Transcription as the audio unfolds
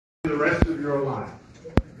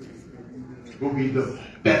will be the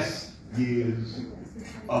best years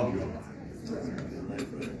of your life.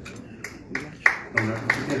 Don't ever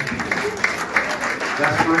forget that.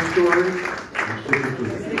 That's my story. I'm sticking to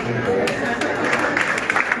it.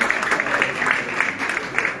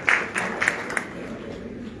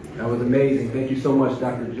 That was amazing. Thank you so much,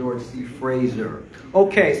 Dr. George C. Fraser.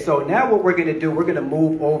 Okay, so now what we're going to do, we're going to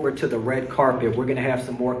move over to the red carpet. We're going to have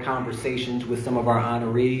some more conversations with some of our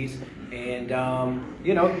honorees. And,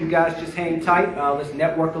 you know, you guys just hang tight. Let's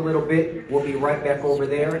network a little bit. We'll be right back over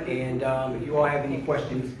there. And if you all have any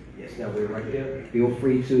questions, yes, that way right there, feel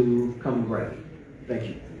free to come grab it. Thank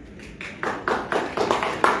you.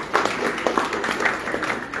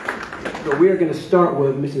 So we are going to start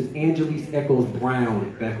with Mrs. Angelise Echols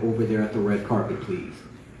Brown back over there at the red carpet, please.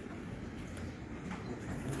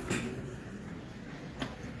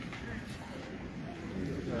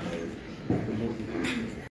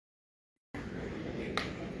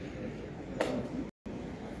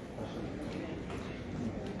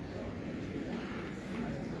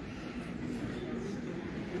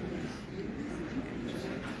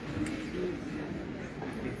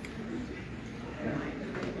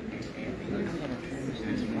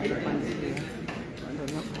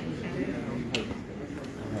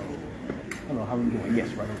 Yes,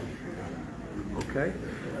 right. Okay.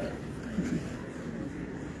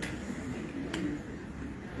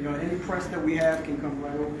 You know, any press that we have can come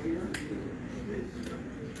right over here.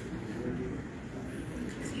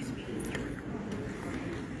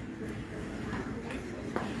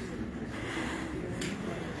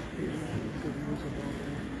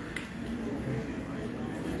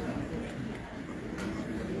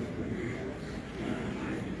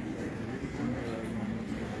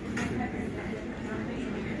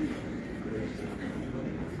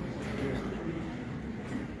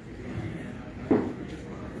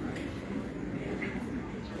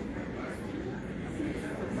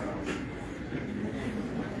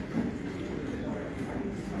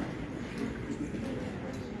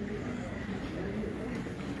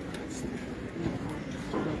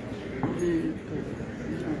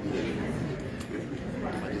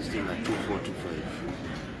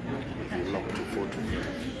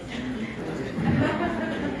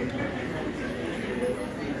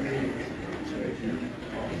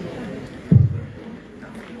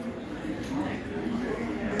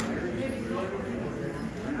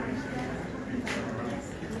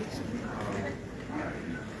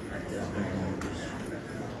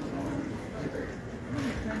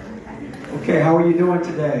 Okay, how are you doing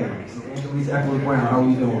today? Angelise Echols Brown, how are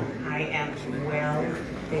you doing? I am well.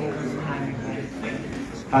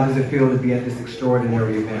 How does it feel to be at this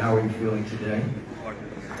extraordinary event? How are you feeling today?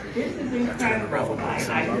 This is incredible. I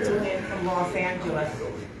flew in from Los Angeles,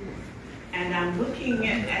 and I'm looking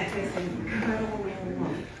at this incredible,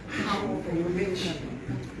 powerful, rich,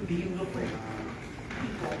 beautiful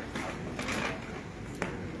people.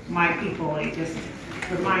 My people, it just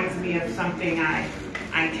reminds me of something I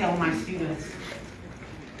tell my students.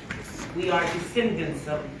 We are descendants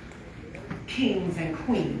of kings and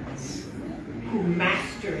queens who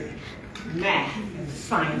mastered math and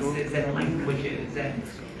sciences and languages. And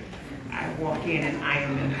I walk in and I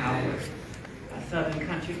am empowered. A southern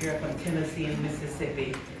country girl from Tennessee and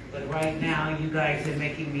Mississippi. But right now, you guys are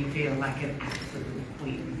making me feel like an absolute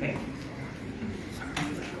queen. Thank you.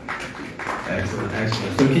 Excellent,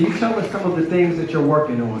 excellent. So can you tell us some of the things that you're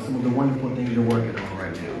working on, some of the wonderful things you're working on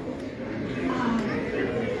right now?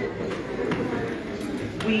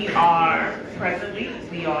 We are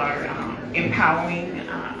empowering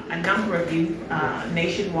a number of youth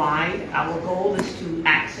nationwide. Our goal is to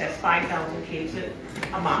access 5,000 kids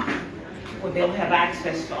a month, where they'll have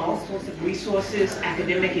access to all sorts of resources,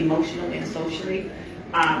 academic, emotional, and socially.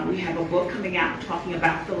 We have a book coming out talking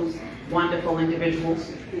about those wonderful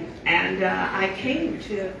individuals. And I came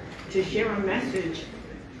to share a message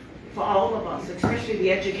for all of us, especially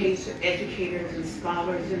the educators and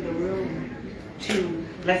scholars in the room, to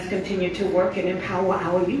let's continue to work and empower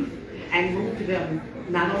our youth and move them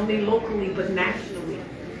not only locally but nationally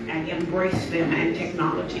and embrace them and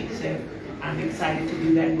technology. So I'm excited to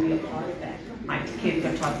do that and be a part of that. My kids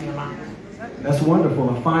are taught me a lot. That's wonderful.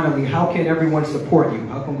 And finally, how can everyone support you?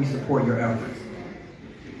 How can we support your efforts?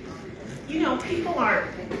 You know, people are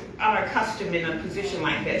accustomed in a position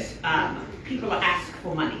like this. People are asked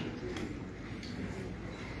for money.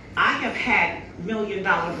 I have had $1 million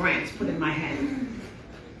grants put in my hand.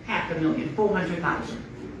 $500,000, $400,000.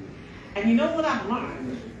 And you know what I've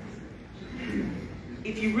learned?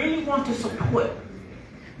 If you really want to support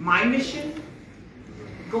my mission,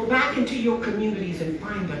 go back into your communities and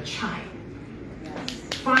find a child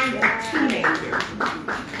Find a teenager.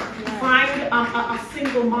 Find a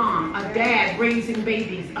single mom, a dad raising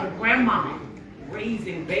babies, a grandma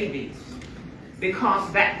raising babies,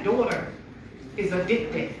 because that daughter is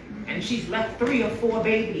addicted and she's left 3 or 4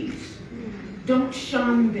 babies. Don't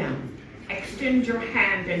shun them. Extend your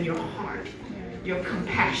hand and your heart, your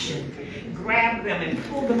compassion. Grab them and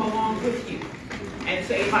pull them along with you and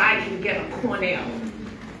say, if I can get a Cornell,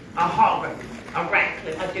 a Harvard, a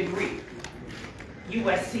Radcliffe, a degree,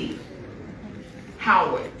 USC,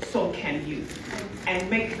 Howard, so can you. And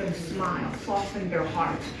make them smile, soften their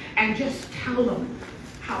hearts, and just tell them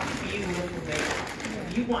how beautiful they are.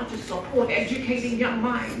 If you want to support educating young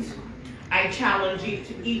minds, I challenge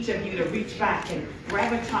each of you to reach back and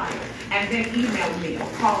grab a child and then email me or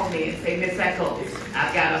call me and say, Miss Echols,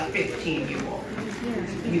 I've got a 15-year-old.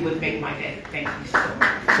 You would make my day. Thank you so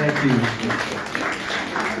much. Thank you.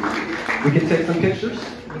 We can take some pictures.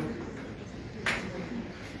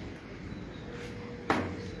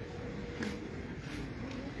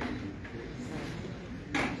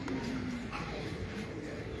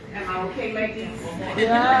 Am I okay, ladies?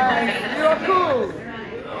 Yeah, you're cool.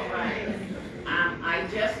 All right. I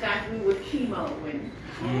just got through with chemo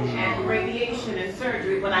and radiation and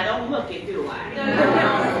surgery, but I don't look it, do I?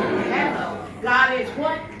 Hello. God is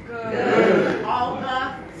what? Good. All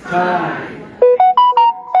the time.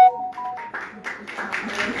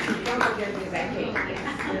 Don't forget me that cake. Yes.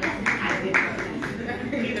 I did.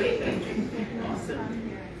 Awesome.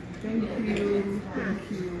 Thank you. Thank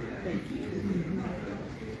you. Thank you.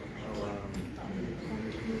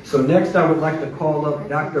 So next I would like to call up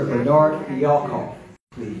Dr. Bernard Fialkoff,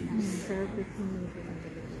 please.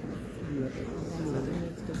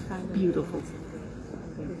 Beautiful.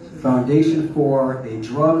 Foundation for a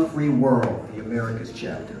Drug-Free World, the Americas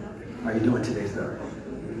chapter. How are you doing today, sir?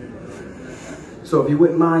 So if you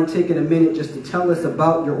wouldn't mind taking a minute just to tell us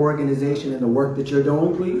about your organization and the work that you're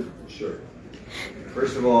doing, please. Sure.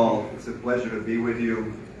 First of all, it's a pleasure to be with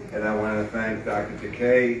you, and I want to thank Dr.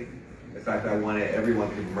 Takei. In fact, I want everyone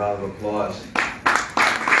to give him a round of applause.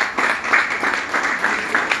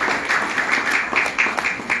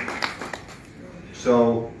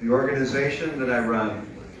 So the organization that I run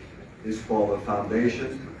is called the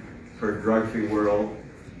Foundation for a Drug-Free World.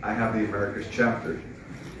 I have the Americas chapter.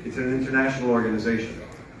 It's an international organization.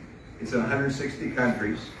 It's in 160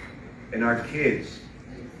 countries, and our kids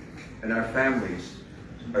and our families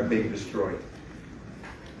are being destroyed.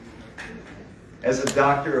 As a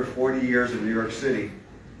doctor of 40 years in New York City,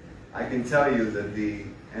 I can tell you that the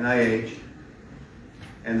NIH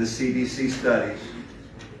and the CDC studies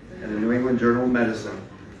and the New England Journal of Medicine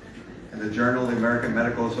and the Journal of the American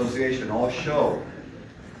Medical Association all show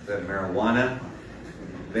that marijuana,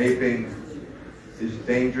 vaping is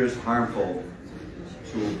dangerous, harmful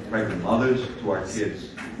to pregnant mothers, to our kids.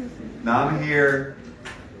 Now I'm here,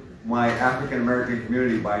 my African American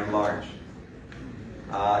community by and large.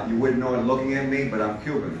 You wouldn't know it looking at me, but I'm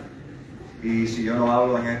Cuban. Y si yo no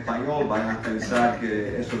hablo en español, van a pensar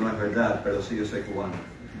que eso no es verdad, pero sí yo soy cubano.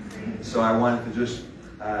 So I wanted to just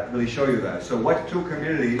really show you that. So what two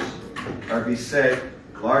communities are beset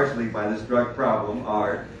largely by this drug problem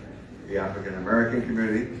are the African American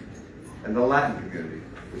community and the Latin community,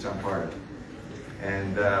 which I'm part of.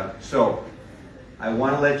 And so I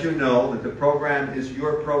want to let you know that the program is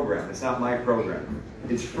your program. It's not my program.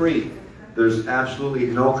 It's free. There's absolutely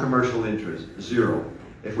no commercial interest, zero.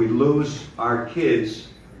 If we lose our kids,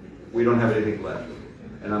 we don't have anything left.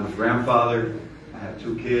 And I'm a grandfather, I have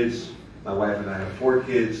 2 kids, my wife and I have 4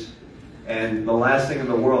 kids, and the last thing in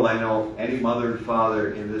the world I know any mother and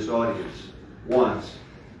father in this audience wants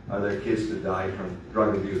are their kids to die from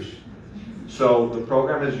drug abuse. So the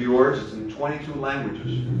program is yours, it's in 22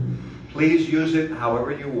 languages. Please use it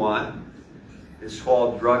however you want. It's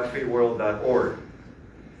called drugfreeworld.org.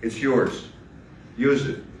 It's yours. Use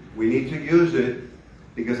it. We need to use it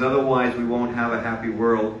because otherwise we won't have a happy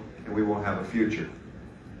world and we won't have a future.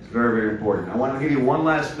 It's very, very important. I want to give you one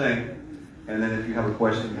last thing, and then if you have a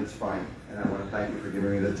question, that's fine. And I want to thank you for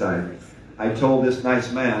giving me the time. I told this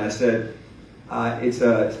nice man, I said, it's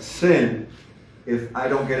a sin if I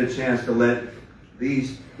don't get a chance to let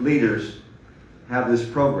these leaders have this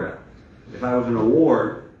program. If I was in a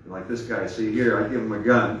war, like this guy, see here, I'd give him a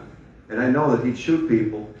gun, and I know that he'd shoot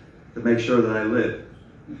people to make sure that I live.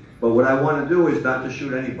 But what I want to do is not to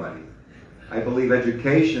shoot anybody. I believe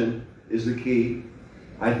education is the key.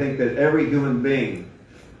 I think that every human being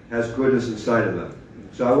has goodness inside of them.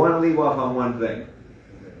 So I want to leave off on one thing.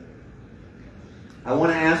 I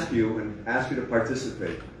want to ask you, and ask you to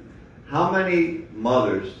participate. How many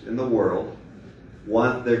mothers in the world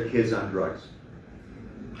want their kids on drugs?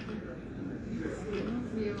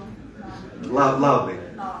 Loudly.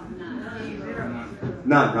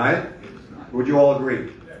 None, right? Would you all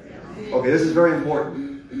agree? Okay, this is very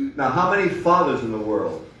important. Now, how many fathers in the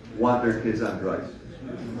world want their kids on drugs?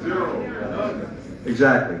 0.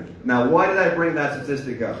 Exactly. Now, why did I bring that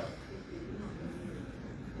statistic up?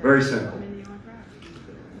 Very simple.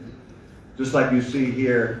 Just like you see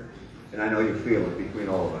here, and I know you feel it between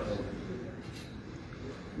all of us.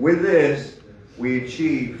 With this, we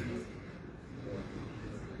achieve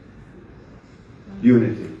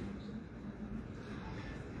unity.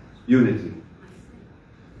 Unity.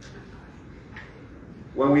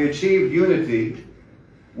 When we achieve unity,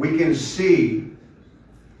 we can see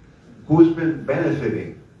who's been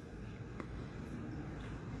benefiting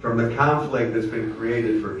from the conflict that's been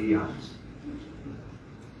created for eons.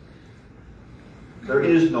 There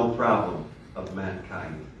is no problem of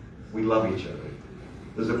mankind. We love each other.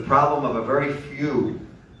 There's a problem of a very few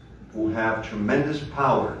who have tremendous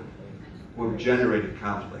power, who have generated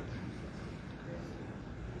conflict.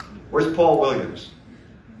 Where's Paul Williams?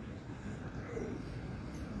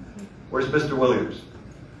 Where's Mr. Williams?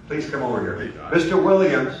 Please come over here. Mr.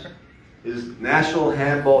 Williams is national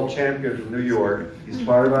handball champion from New York. He's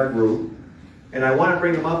part of our group. And I want to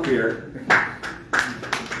bring him up here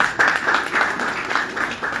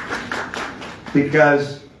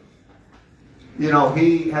because, you know,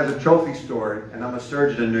 he has a trophy store, and I'm a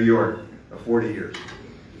surgeon in New York for 40 years.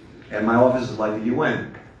 And my office is like the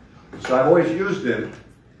UN. So I've always used him,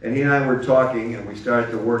 and he and I were talking, and we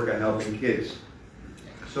started to work on helping kids.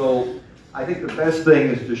 So I think the best thing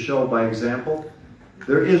is to show by example.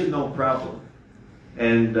 There is no problem.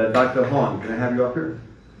 And Dr. Hong, can I have you up here?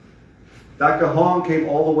 Dr. Hong came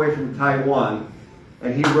all the way from Taiwan,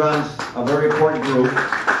 and he runs a very important group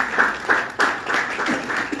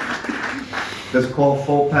that's called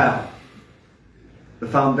FOPAL, the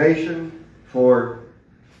Foundation for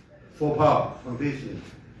FOPAL Foundation,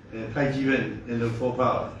 Tai Chi Yuan and the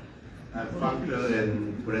FOPAL, and Function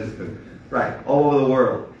and President. Right, all over the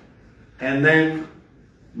world. And then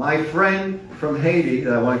my friend from Haiti,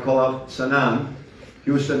 that I want to call out Sanan,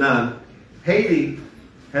 Hugh Sanan, Haiti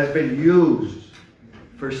has been used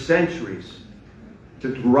for centuries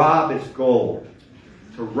to rob its gold,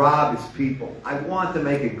 to rob its people. I want to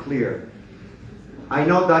make it clear. I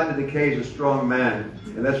know Dr. Decay is a strong man,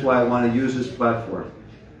 and that's why I want to use this platform.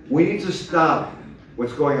 We need to stop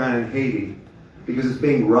what's going on in Haiti because it's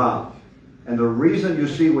being robbed. And the reason you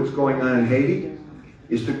see what's going on in Haiti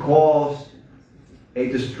is to cause a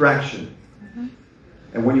distraction.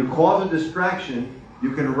 And when you cause a distraction,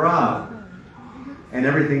 you can rob, and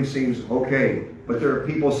everything seems okay. But there are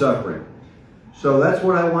people suffering. So that's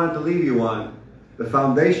what I wanted to leave you on. The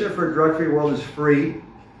Foundation for a Drug-Free World is free.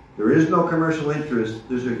 There is no commercial interest.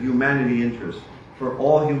 There's a humanity interest for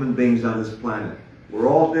all human beings on this planet. We're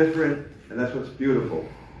all different, and that's what's beautiful,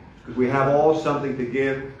 because we have all something to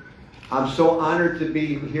give. I'm so honored to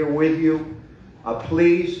be here with you.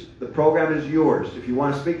 Please, the program is yours. If you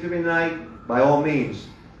want to speak to me tonight, by all means,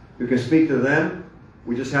 you can speak to them.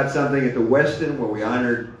 We just had something at the Westin where we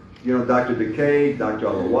honored, you know, Dr. Decay, Dr.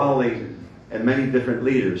 Alawali, and many different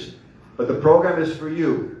leaders. But the program is for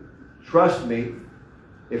you. Trust me,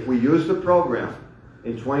 if we use the program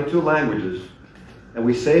in 22 languages and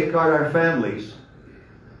we safeguard our families,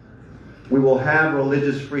 we will have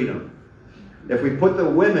religious freedom. If we put the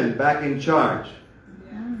women back in charge,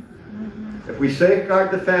 if we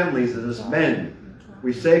safeguard the families as men,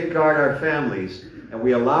 we safeguard our families, and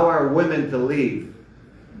we allow our women to lead,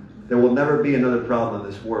 there will never be another problem in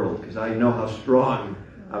this world, because I know how strong.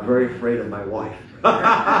 I'm very afraid of my wife.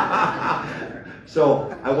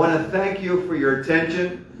 So I want to thank you for your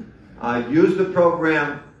attention. Use the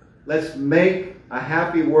program. Let's make a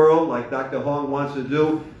happy world like Dr. Hong wants to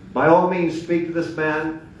do. By all means, speak to this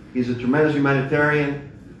man. He's a tremendous humanitarian.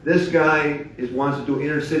 This guy wants to do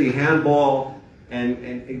inner city handball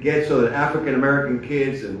and get so that African American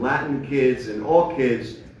kids and Latin kids and all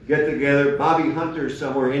kids get together. Bobby Hunter's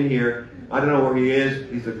somewhere in here. I don't know where he is.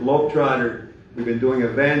 He's a globetrotter. We've been doing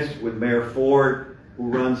events with Mayor Ford, who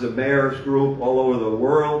runs a mayor's group all over the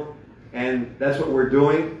world. And that's what we're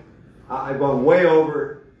doing. I've gone way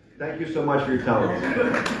over. Thank you so much for your time.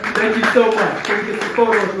 Thank you so much. Can we get some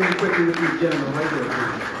photos really quickly with these gentlemen right here,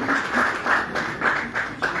 please?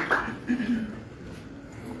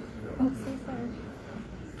 Oh, so sorry.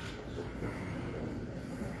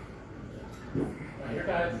 Here,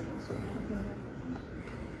 guys.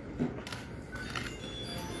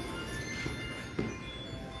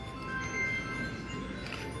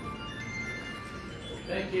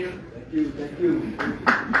 Thank you. Thank you. Thank you.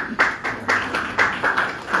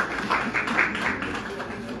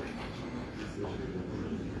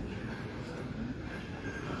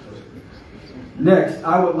 Next,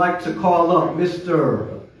 I would like to call up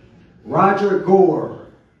Mr. Roger Gore.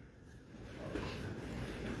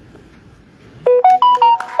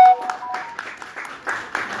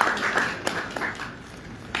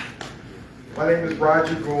 My name is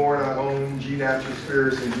Roger Gore, and I own G Natural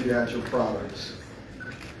Spirits and G Natural Products.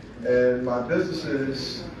 And my business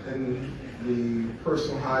is in the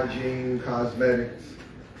personal hygiene, cosmetics.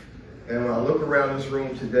 And when I look around this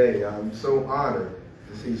room today, I'm so honored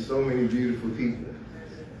to see so many beautiful people,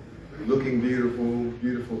 looking beautiful,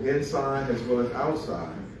 beautiful inside as well as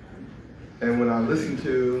outside. And when I listen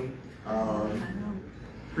to our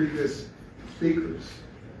previous speakers,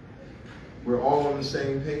 we're all on the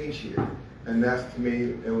same page here. And that's, to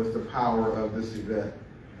me, it was the power of this event.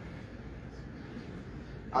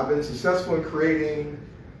 I've been successful in creating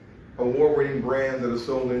award-winning brands that are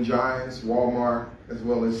sold in Giants, Walmart, as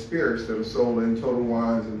well as spirits that are sold in Total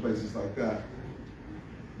Wines and places like that.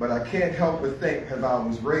 But I can't help but think, as I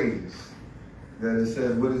was raised, that it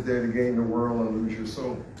says, what is there to gain the world and lose your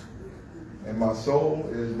soul? And my soul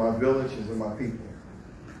is my villages and my people.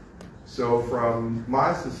 So from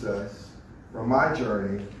my success, from my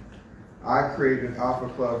journey, I created Alpha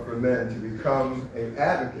Club for Men to become an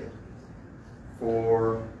advocate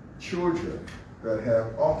for children that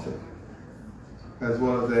have autism, as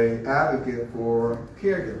well as an advocate for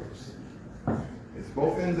caregivers. It's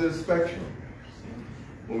both ends of the spectrum.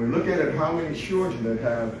 When we look at it, how many children that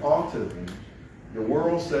have autism, the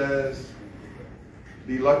world says,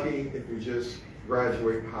 be lucky if you just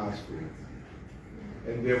graduate high school.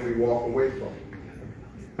 And then we walk away from it.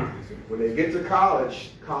 When they get to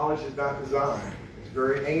college, college is not designed. It's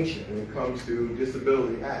very ancient when it comes to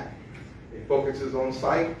Disability Act. It focuses on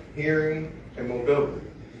sight, hearing, and mobility.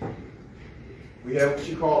 We have what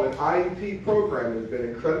you call an IEP program that's been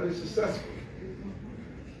incredibly successful.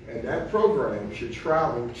 And that program should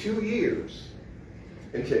travel 2 years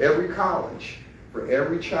into every college for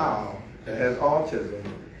every child that has autism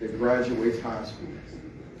that graduates high school.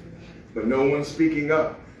 But no one's speaking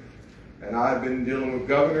up. And I've been dealing with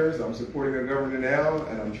governors. I'm supporting a governor now,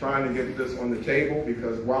 and I'm trying to get this on the table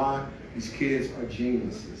because why? These kids are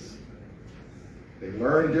geniuses. They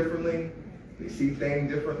learn differently, they see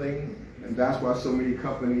things differently, and that's why so many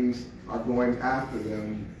companies are going after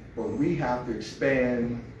them, but we have to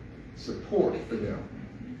expand support for them.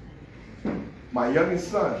 My youngest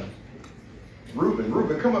son, Ruben,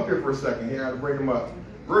 come up here for a second. Here, I'll bring him up.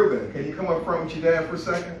 Ruben, can you come up front with your dad for a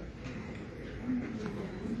second?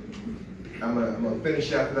 I'm gonna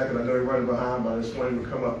finish after that because I know you're running behind, but I just wanted him to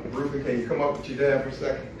come up. Ruben, can you come up with your dad for a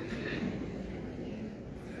second?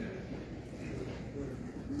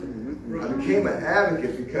 I became an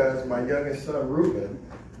advocate because my youngest son, Ruben,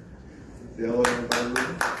 say hello to everybody,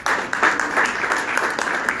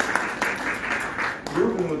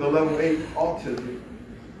 Ruben was a level 8 autism,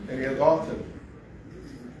 and he has autism.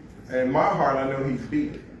 And in my heart, I know he's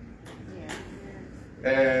beat.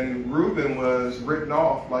 And Ruben was written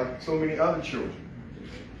off like so many other children.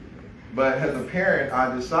 But as a parent,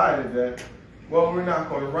 I decided that, well, we're not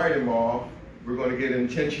going to write him off, we're going to get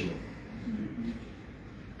intentional.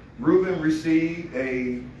 Ruben received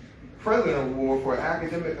a President Award for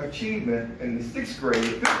academic achievement in the 6th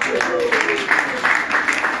grade, 5th grade,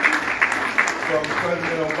 from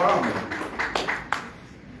President Obama.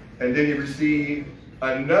 And then he received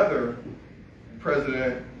another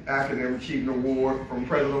President Academic Achievement Award from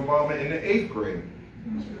President Obama in the 8th grade.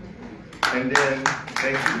 And then,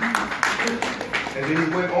 thank you. And then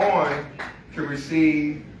he went on to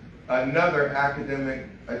receive another Academic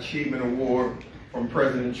Achievement Award from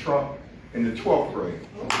President Trump in the 12th grade.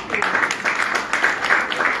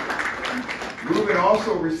 Ruben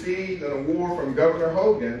also received an award from Governor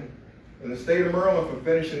Hogan in the state of Maryland for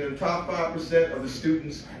finishing in the top 5% of the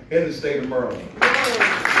students in the state of Maryland.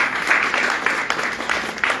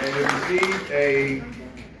 And he received a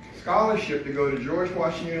scholarship to go to George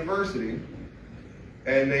Washington University,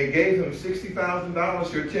 and they gave him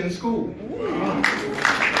 $60,000 to attend school.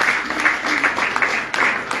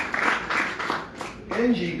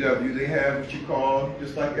 In GW, they have what you call,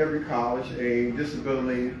 just like every college, a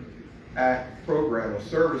Disability Act program, a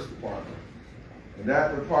service department. And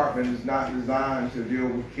that department is not designed to deal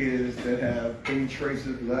with kids that have any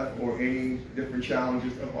traces left or any different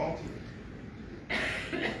challenges of autism.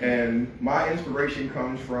 And my inspiration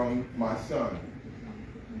comes from my son.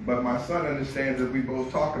 But my son understands that we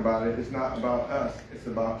both talk about it. It's not about us. It's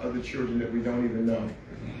about other children that we don't even know.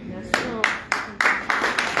 Yes, sir.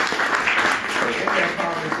 So in that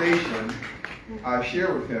conversation, I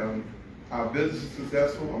share with him, our business is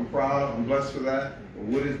successful. I'm proud. I'm blessed for that. But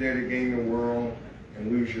what is there to gain the world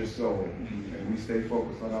and lose your soul. And we stay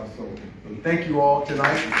focused on our soul. And thank you all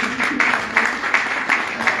tonight.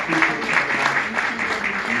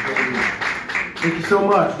 Thank you so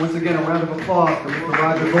much. Once again, a round of applause for Mr.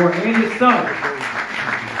 Roger Gore and his son.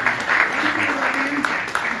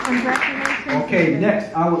 Congratulations. Okay,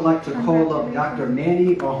 next, I would like to call up Dr.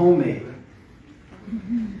 Manny Ahome.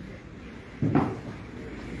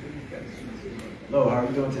 Hello, how are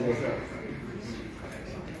you doing today, sir?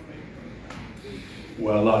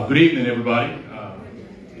 Well, good evening, everybody.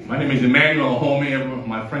 My name is Emmanuel Ahome.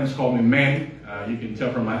 My friends call me Manny. You can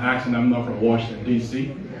tell from my accent I'm not from Washington,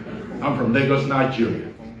 D.C. I'm from Lagos,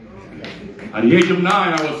 Nigeria. At the age of 9,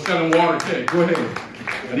 I was selling water. Okay, go ahead.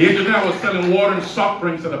 At the age of 9, I was selling water and soft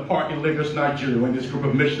drinks at a park in Lagos, Nigeria, when this group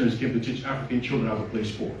of missionaries came to teach African children how to play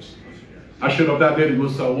sports. I showed up that day to go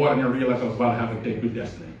sell water, and I realized I was about to have a date with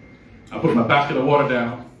destiny. I put my basket of water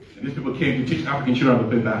down, and these people came to teach African children how to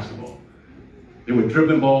play basketball. They were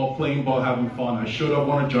dribbling ball, playing ball, having fun. I showed up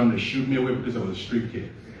on a journey to shoot me away because I was a street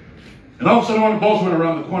kid. And all of a sudden, when the balls went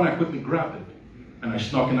around the corner, I quickly grabbed it. And I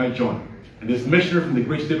snuck and I joined. And this missionary from the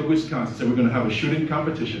great state of Wisconsin said, we're going to have a shooting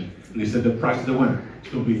competition. And he said, the prize of the winner is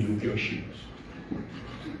going to be you with your shoes.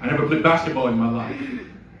 I never played basketball in my life.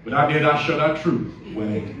 But I did, I showed that truth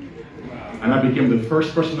winning. And I became the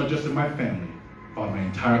first person, not just in my family, but my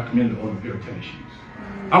entire community to own a pair of tennis shoes.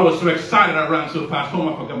 I was so excited, I ran so fast home,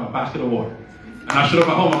 I forgot my basket of water. And I showed up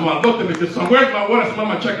at home, my mom looked at me and said, son, where's my water? I said,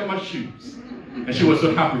 Mama, check out my shoes. And she was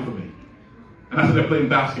so happy for me. And I started playing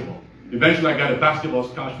basketball. Eventually, I got a basketball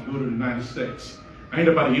scholarship to go to the United States. I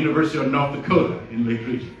ended up at the University of North Dakota in Lake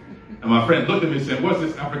Region. And my friend looked at me and said, what's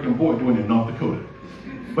this African boy doing in North Dakota?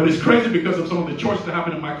 But it's crazy because of some of the choices that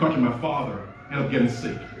happened in my country. My father ended up getting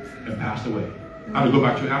sick and passed away. I had to go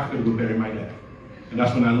back to Africa to go bury my dad. And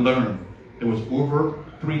that's when I learned there was over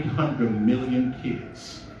 300 million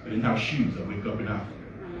kids that didn't have shoes that wake up in Africa.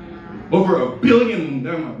 Over 1 billion of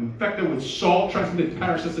them infected with salt-transmitted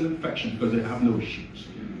parasitic infection because they have no shoes.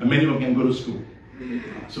 And many of them can't go to school.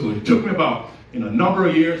 So it took me about a number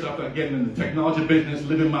of years after getting in the technology business,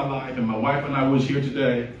 living my life, and my wife and I was here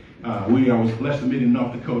today. I was blessed to meet in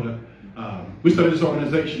North Dakota. We started this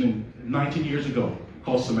organization 19 years ago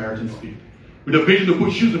called Samaritan's Feet, with a vision to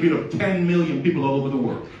put shoes on the feet of 10 million people all over the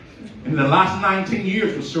world. And in the last 19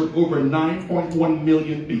 years, we served over 9.1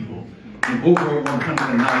 million people in over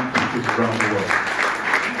 109 countries around the world.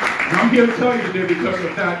 And I'm here to tell you today because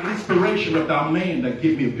of that inspiration of that man that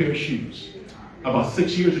gave me a pair of shoes. About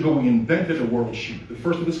 6 years ago, we invented a world shoe, the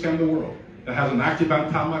first of its kind in the world, that has an active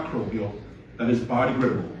antimicrobial that is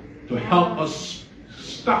biodegradable to help us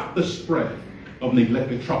stop the spread of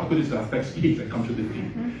neglected tropical disease that affects kids that come to the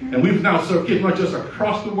feet. And we've now served kids not just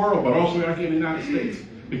across the world, but also here in the United States,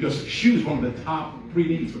 because shoes is one of the top 3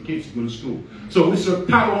 needs for kids to go to school. So we serve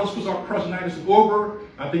Title I schools across the United States,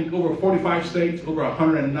 over 45 states, over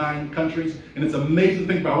 109 countries, and it's an amazing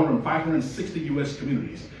thing about over 560 U.S.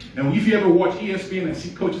 communities. And if you ever watch ESPN and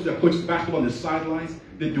see coaches that coach basketball on the sidelines,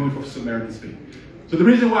 they do it for Samaritan's Feet. So the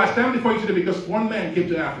reason why I stand before you today, because one man came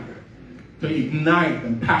to Africa to ignite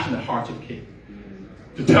and passionate hearts of kids,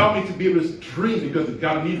 to tell me to be able to dream, because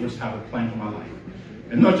God needs us to have a plan for my life.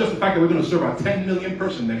 And not just the fact that we're going to serve our 10 million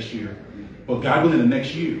person next year, but God willing, the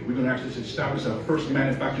next year, we're going to actually establish our first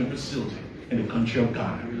manufacturing facility in the country of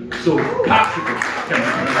Ghana. So, possible.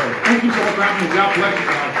 Thank you so much for having me. God bless you,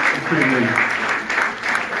 God. It's pretty amazing.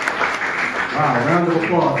 Wow, round of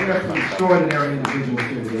applause. We have some extraordinary individuals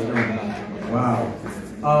here today.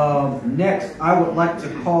 Wow. Next, I would like to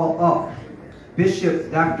call up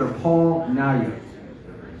Bishop Dr. Paul Naya.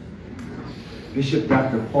 Bishop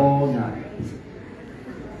Dr. Paul Naya.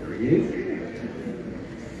 There he is.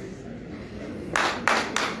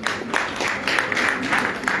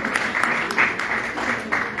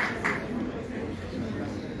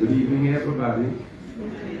 Good evening, everybody.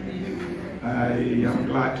 I am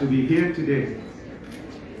glad to be here today.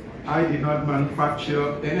 I did not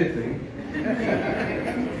manufacture anything,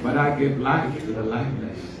 but I gave life to the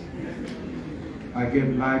lifeless. I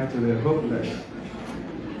gave life to the hopeless.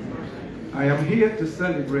 I am here to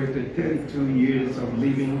celebrate the 32 years of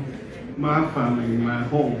living my family, my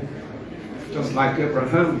home, just like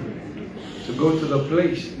Abraham, to go to the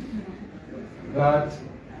place that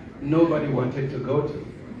nobody wanted to go to.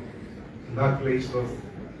 That place was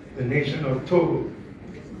the nation of Togo,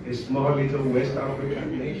 a small little West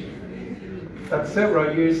African nation. That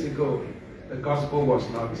several years ago, the gospel was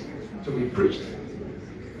not to be preached.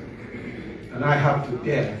 And I have to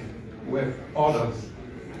dare where others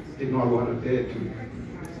did not want to dare to.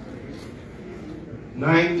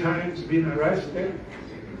 9 times being arrested,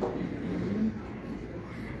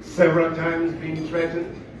 several times being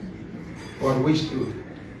threatened, what we stood.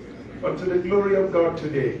 But to the glory of God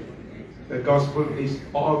today, the gospel is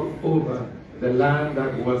all over the land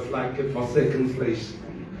that was like a forsaken place.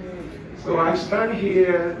 So I stand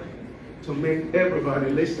here to make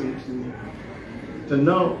everybody listen to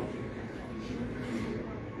know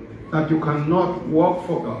that you cannot work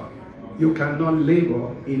for God. You cannot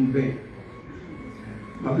labor in vain.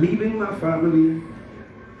 I'm leaving my family,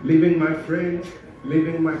 leaving my friends,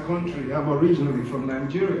 leaving my country. I'm originally from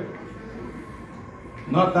Nigeria.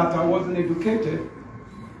 Not that I wasn't educated.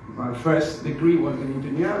 My first degree was in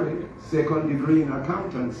engineering, second degree in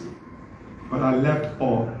accountancy. But I left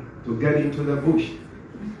all to get into the bush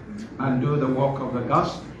and do the work of the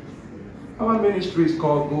gospel. Our ministry is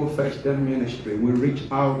called Go Fetch Them Ministry. We reach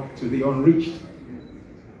out to the unreached,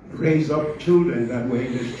 raise up children that were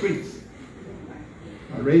in the streets,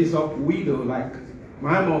 raise up widows. Like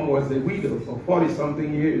my mom was a widow for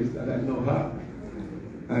 40-something years that I know her.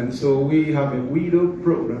 And so we have a widow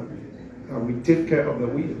program and we take care of the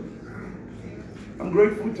widow. I'm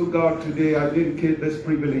grateful to God today. I dedicate this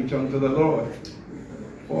privilege unto the Lord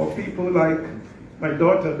for people like my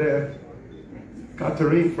daughter there,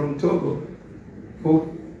 Catherine from Togo,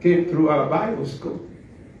 who came through our Bible school,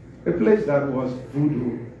 a place that was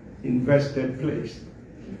voodoo invested place.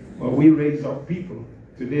 But we raised up people.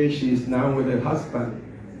 Today she is now with her husband,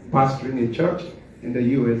 pastoring a church in the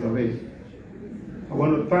US of A. I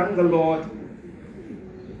want to thank the Lord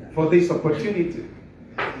for this opportunity.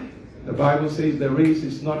 The Bible says the race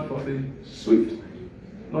is not for the swift,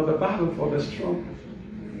 nor the battle for the strong,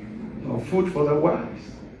 nor food for the wise.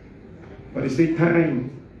 But it's a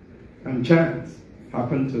time and chance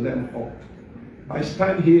happen to them all. I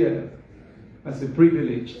stand here as a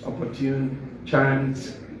privileged, opportune,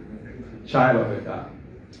 chance child of a God.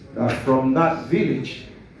 That from that village,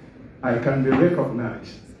 I can be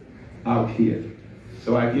recognized out here.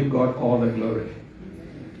 So I give God all the glory.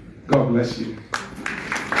 God bless you.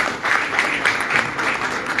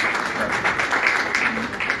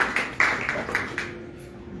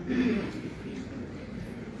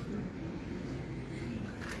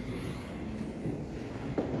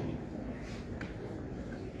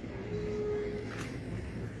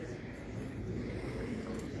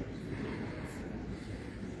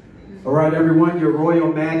 All right, everyone, your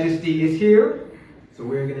Royal Majesty is here. So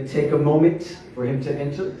we're going to take a moment for him to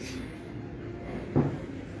enter.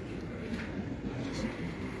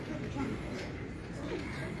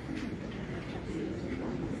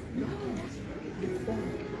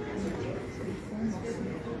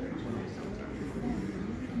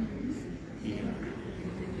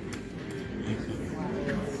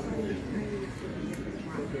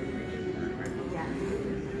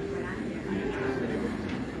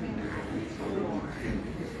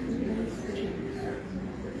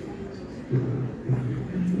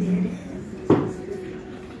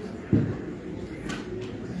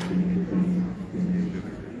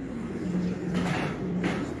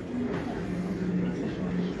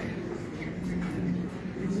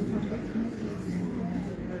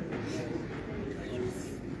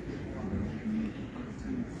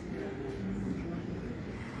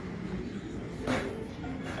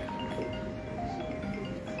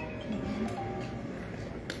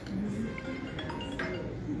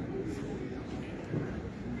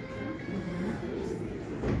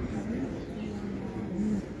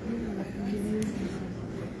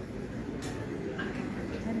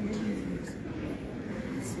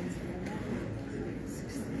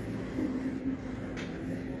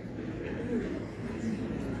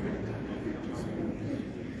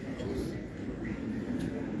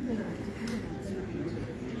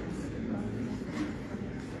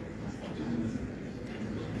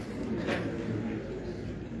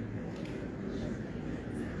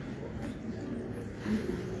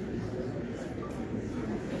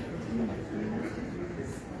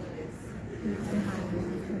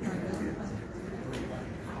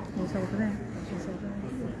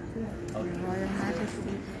 Royal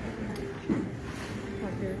Majesty.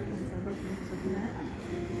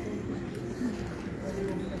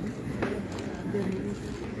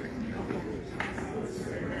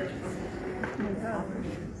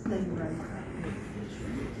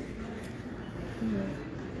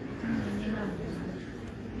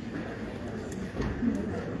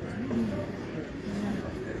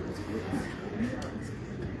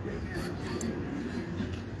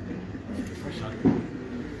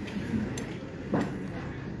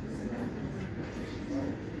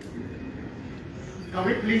 Can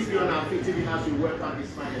we please be on our feet even as we welcome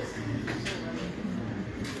His Majesty?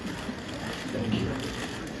 Thank you.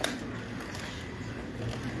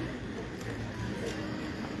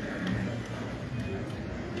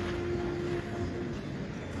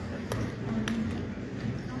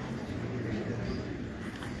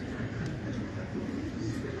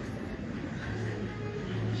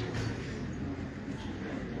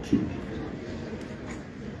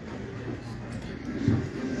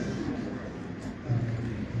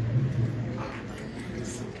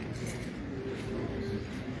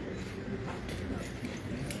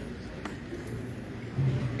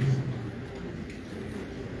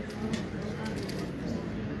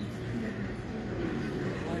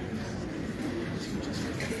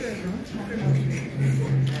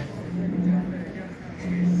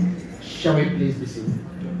 Shall we please be seated?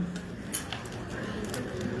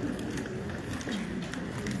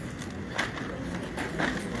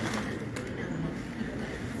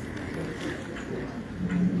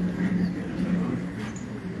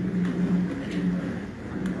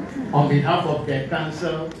 On behalf of the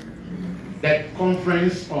Council, the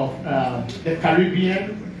Conference of the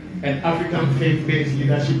Caribbean and African Faith-Based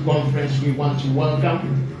Leadership Conference, we want to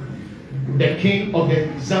welcome the King of the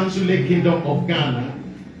Zanzule Kingdom of Ghana,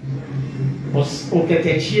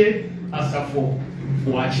 Oketechie Asafo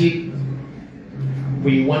Boachi.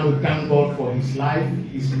 We want to thank God for his life.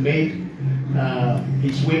 He's made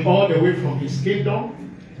his way all the way from his kingdom,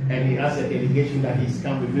 and he has a delegation that he's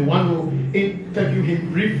come with. We want to interview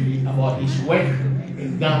him briefly about his work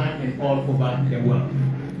in Ghana and all over the world.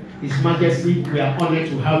 His Majesty, we are honored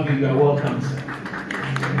to have you. You are welcome, sir.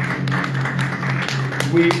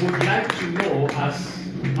 We would like to know, as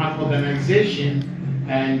an organization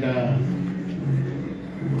and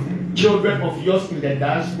children of yours in the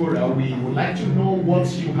diaspora, we would like to know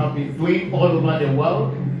what you have been doing all over the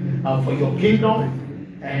world for your kingdom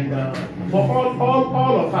and for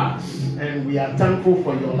all of us. And we are thankful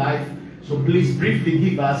for your life. So please briefly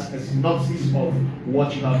give us a synopsis of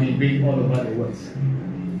what you have been doing all over the world.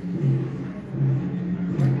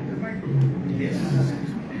 Yes.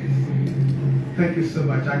 Thank you so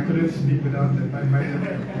much. I couldn't speak without my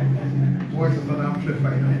voice is not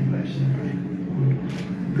amplified in English.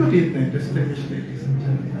 Good evening, distinguished ladies and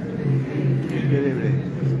gentlemen. Good evening.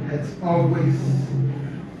 It's always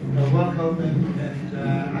a welcome,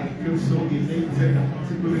 and I feel so elated,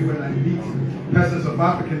 particularly when I meet persons of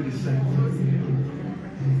African descent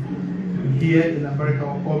here in America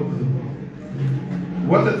or all over the world.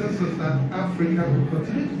 What it is that Africa will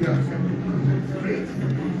continue to be African. Great.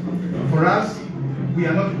 For us, we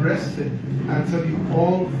are not resting until you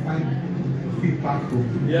all find feet back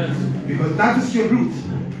home. Yes. Because that is your root.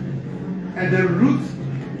 And the root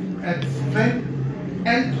and strength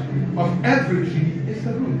end of every tree is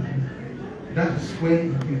the root. That is where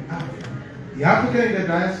you are. The African in the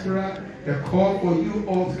diaspora, the call for you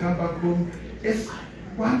all to come back home is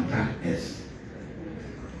one that is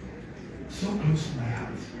so close to my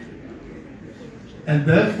heart. And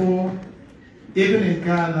therefore, even in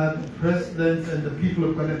Ghana, the president and the people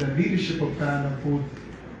of Ghana, the leadership of Ghana, both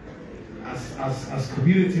as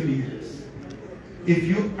community leaders, if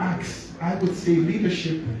you ask, I would say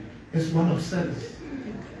leadership is one of service.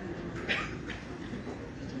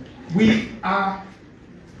 We are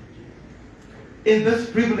in this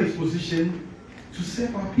privileged position to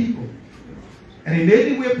serve our people. And in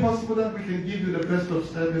any way possible that we can give you the best of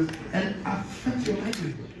service and affect your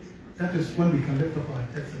livelihood, that is when we can lift up our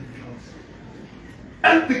heads and trust.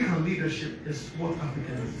 Ethical leadership is what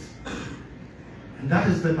Africa is. And that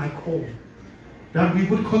is my call. That we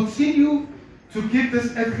would continue to give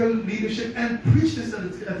this ethical leadership and preach this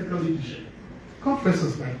ethical leadership.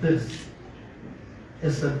 Conferences like this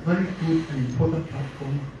is a very good and important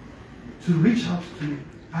platform to reach out to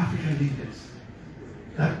African leaders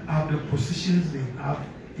that are the positions they have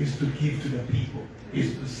is to give to the people,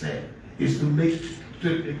 is to serve, is to make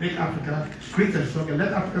Africa great and strong, and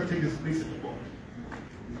let Africa take its place in the world.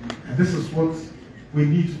 And this is what we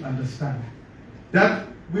need to understand. That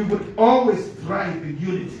we would always thrive in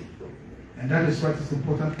unity. And that is why it's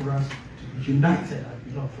important for us to be united as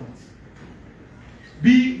beloved friends.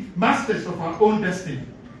 Be masters of our own destiny.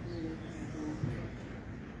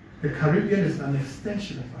 The Caribbean is an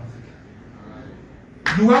extension of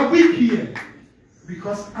Africa. You are weak here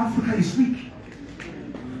because Africa is weak.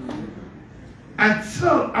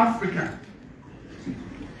 Until Africa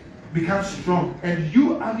becomes strong, and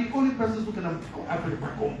you are the only person who can empower Africa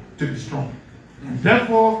back home to be strong. And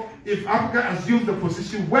therefore, if Africa assumes the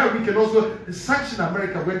position where we can also sanction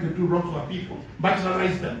America when they do wrong to our people,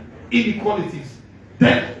 marginalize them, inequalities,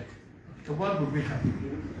 then the world will wake up.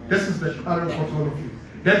 This is the challenge for all of you.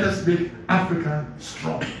 Let us make Africa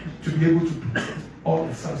strong to be able to protect all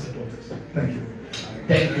its sons and daughters. Thank you.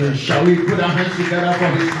 Thank you. Shall we put our hands together for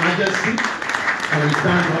His Majesty? And we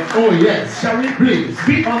thank God. Oh yes, shall we please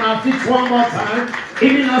be on our feet one more time,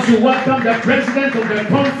 even as we welcome the President of the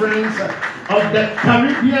Conference of the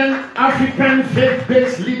Caribbean African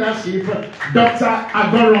Faith-Based Leadership, Dr.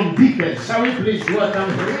 Agorom Dike. Shall we please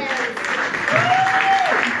welcome him?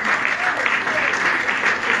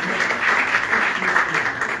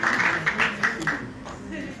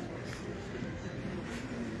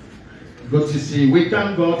 Good to see you. We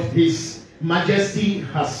thank God. His Majesty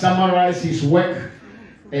has summarized his work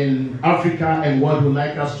in Africa and what he would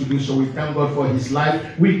like us to do. So we thank God for his life.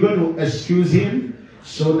 We're going to excuse him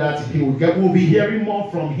so that we'll be hearing more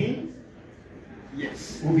from him.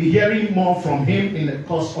 Yes, we'll be hearing more from him in the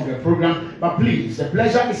course of the program. But please, the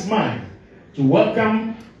pleasure is mine to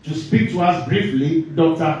welcome, to speak to us briefly,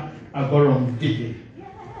 Dr. Agorom Dike.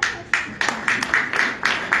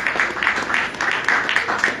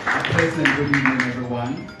 A pleasant good evening,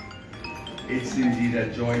 everyone. It's indeed a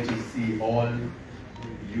joy to see all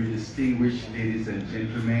you distinguished ladies and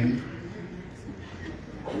gentlemen.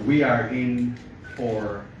 We are in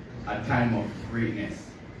for a time of greatness.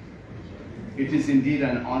 It is indeed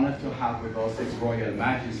an honor to have with us His Royal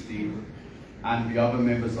Majesty and the other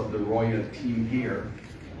members of the royal team here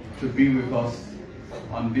to be with us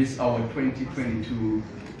on this, our 2022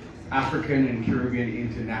 African and Caribbean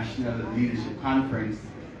International Leadership Conference,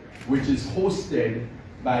 which is hosted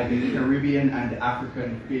by the Caribbean and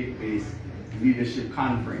African Faith-Based Leadership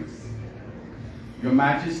Conference. Your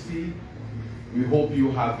Majesty, we hope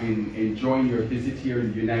you have been enjoying your visit here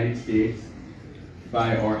in the United States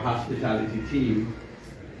by our hospitality team,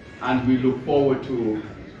 and we look forward to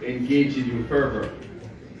engaging you further.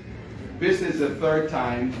 This is the third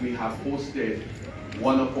time we have hosted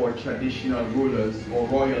one of our traditional rulers or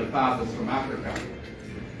royal fathers from Africa.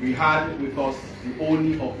 We had with us the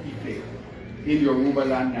Oni of Ife in Yoruba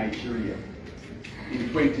land, Nigeria, in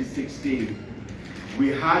 2016. We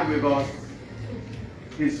had with us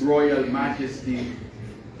His Royal Majesty,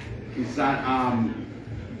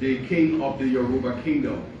 the King of the Yoruba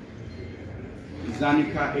Kingdom,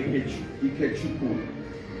 Zanika Ikechukwu.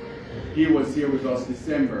 He was here with us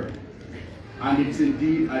December. And it's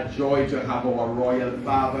indeed a joy to have our Royal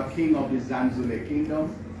Father, King of the Zanzule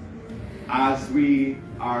Kingdom, as we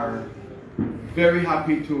are very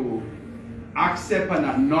happy to accept and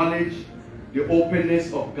acknowledge the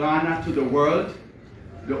openness of Ghana to the world,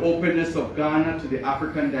 the openness of Ghana to the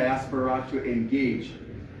African diaspora to engage.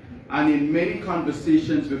 And in many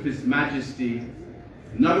conversations with His Majesty,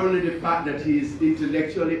 not only the fact that he is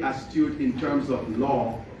intellectually astute in terms of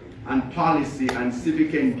law and policy and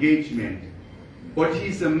civic engagement, but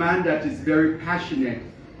he's a man that is very passionate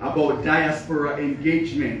about diaspora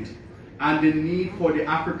engagement and the need for the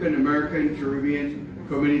African American Caribbean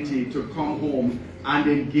community to come home and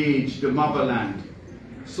engage the motherland.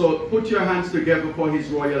 So put your hands together for His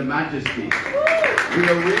Royal Majesty. We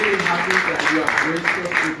are really happy that you are graced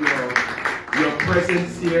with your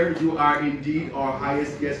presence here. You are indeed our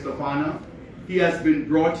highest guest of honor. He has been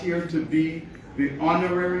brought here to be the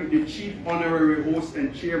chief honorary host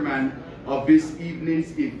and chairman of this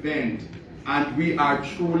evening's event. And we are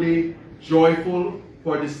truly joyful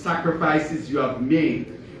for the sacrifices you have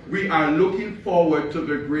made. We are looking forward to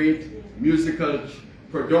the great musical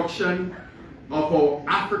production of our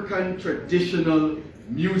African traditional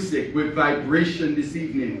music with vibration this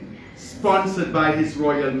evening, sponsored by His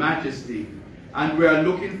Royal Majesty. And we are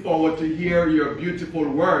looking forward to hear your beautiful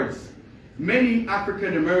words. Many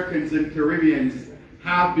African Americans and Caribbeans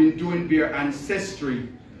have been doing their ancestry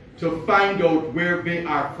to find out where they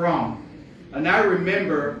are from. And I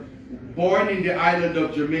remember, born in the island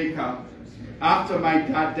of Jamaica, after my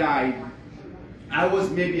dad died, I was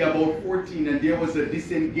maybe about 14, and there was a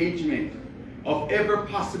disengagement of ever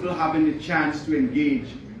possible having the chance to engage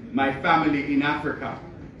my family in Africa.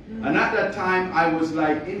 And at that time, I was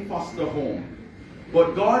like in foster home.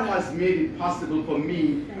 But God has made it possible for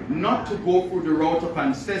me not to go through the route of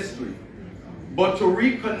ancestry, but to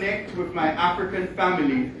reconnect with my African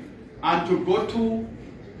family and to go to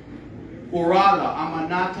Urala,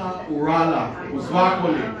 Amanata Urala,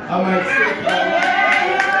 Uzwakole.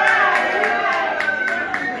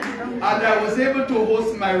 And I was able to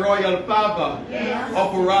host my royal father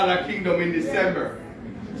of Urala Kingdom in December.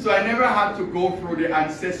 So I never had to go through the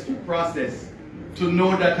ancestry process to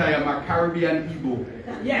know that I am a Caribbean Igbo.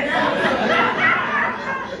 Yes.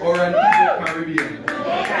 Or an Igbo Caribbean.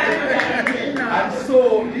 And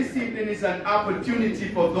so this evening is an opportunity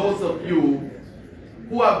for those of you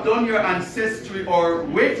who have done your ancestry or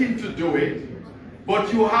waiting to do it,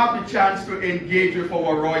 but you have the chance to engage with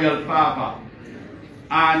our royal father.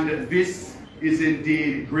 And this is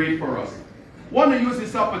indeed great for us. I want to use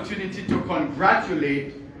this opportunity to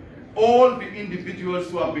congratulate all the individuals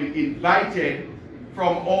who have been invited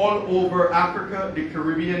from all over Africa, the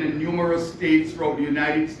Caribbean, and numerous states throughout the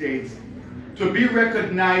United States to be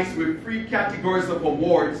recognized with 3 categories of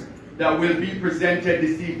awards that will be presented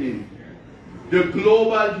this evening. The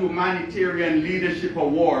Global Humanitarian Leadership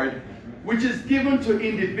Award, which is given to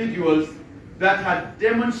individuals that have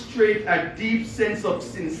demonstrated a deep sense of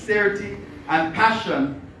sincerity and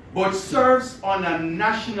passion, but serves on a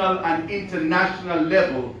national and international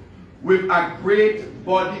level with a great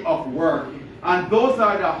body of work And those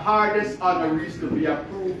are the hardest honorees to be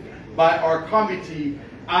approved by our committee.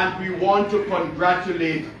 And we want to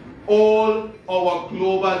congratulate all our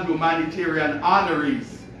global humanitarian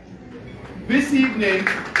honorees. This evening,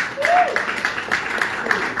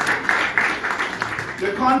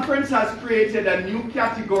 the conference has created a new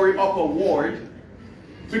category of award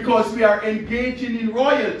because we are engaging in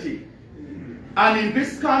royalty. And in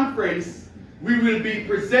this conference, we will be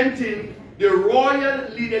presenting the Royal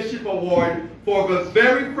Leadership Award for the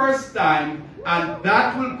very first time, and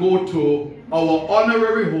that will go to our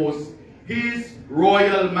honorary host, His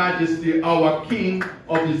Royal Majesty, our King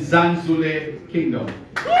of the Zanzule Kingdom.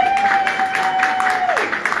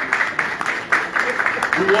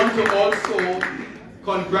 We want to also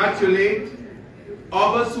congratulate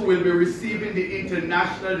others who will be receiving the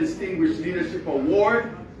International Distinguished Leadership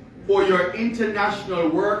Award for your international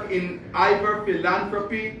work in either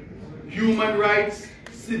philanthropy, human rights,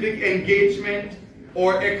 civic engagement,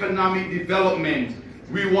 or economic development.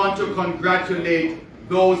 We want to congratulate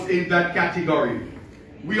those in that category.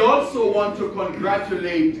 We also want to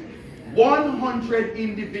congratulate 100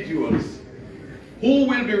 individuals who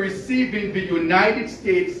will be receiving the United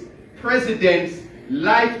States President's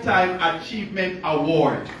Lifetime Achievement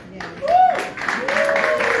Award.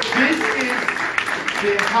 This is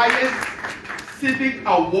the highest civic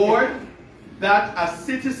award that a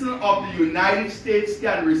citizen of the United States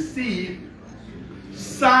can receive,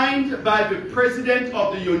 signed by the President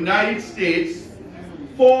of the United States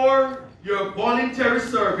for your voluntary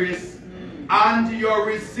service and your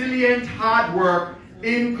resilient hard work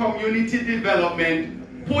in community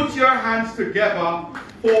development. Put your hands together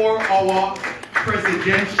for our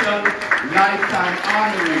Presidential Lifetime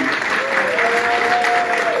Honoree.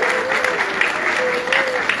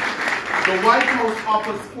 The White House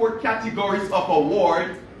offers 4 categories of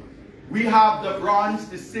award. We have the bronze,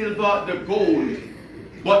 the silver, the gold.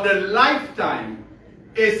 But the lifetime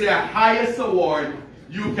is the highest award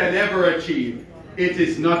you can ever achieve. It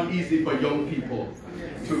is not easy for young people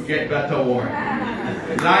to get that award.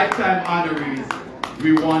 Lifetime honorees,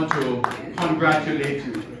 we want to congratulate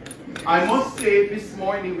you. I must say this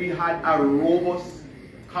morning we had a robust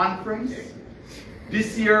conference.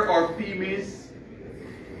 This year our theme is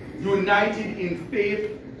United in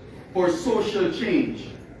Faith for Social Change.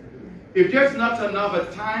 If there's not another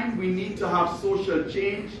time we need to have social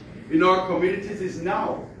change in our communities, is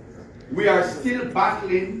now. We are still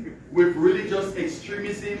battling with religious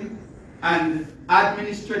extremism and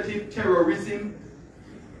administrative terrorism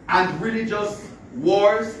and religious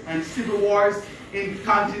wars and civil wars in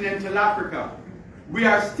continental Africa. We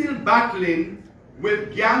are still battling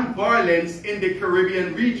with gang violence in the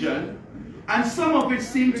Caribbean region, and some of it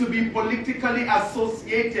seems to be politically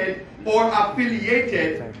associated or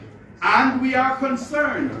affiliated, and we are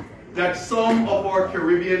concerned that some of our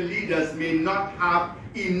Caribbean leaders may not have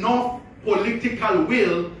enough political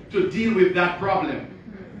will to deal with that problem.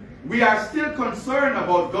 We are still concerned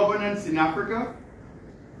about governance in Africa.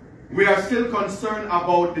 We are still concerned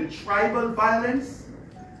about the tribal violence.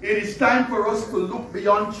 It is time for us to look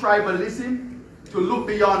beyond tribalism, to look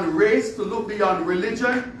beyond race, to look beyond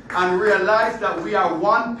religion, and realize that we are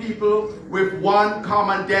one people with one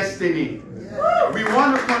common destiny. We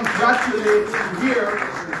want to congratulate you here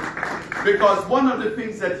because one of the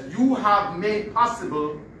things that you have made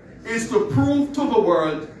possible is to prove to the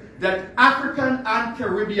world that African and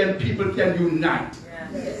Caribbean people can unite.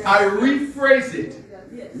 I rephrase it.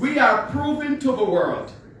 We are proving to the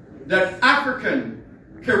world that African,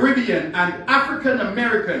 Caribbean, and African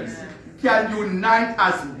Americans can unite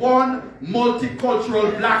as one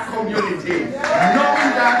multicultural black community,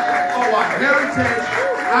 knowing that our heritage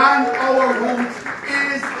and our roots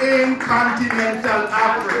is in continental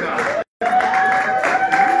Africa.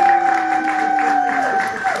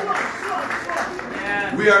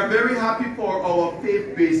 We are very happy for our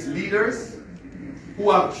faith-based leaders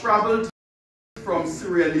who have traveled from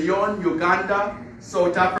Sierra Leone, Uganda,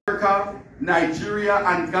 South Africa, Nigeria,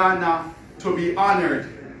 and Ghana to be honored.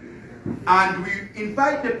 And we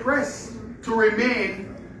invite the press to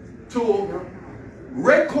remain to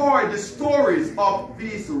record the stories of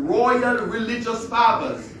these royal religious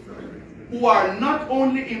fathers who are not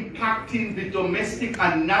only impacting the domestic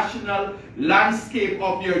and national landscape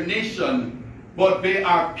of your nation, but they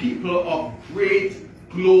are people of great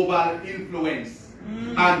global influence.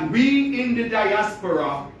 And we in the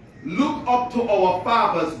diaspora look up to our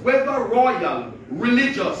fathers, whether royal,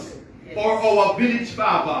 religious, or our village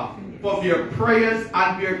father, for their prayers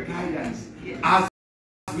and their guidance as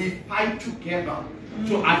we fight together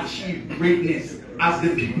to achieve greatness as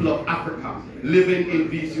the people of Africa living in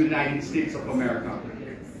these United States of America.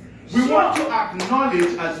 We want to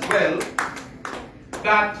acknowledge as well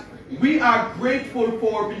that we are grateful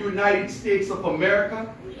for the United States of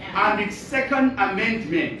America and its Second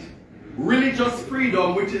Amendment, religious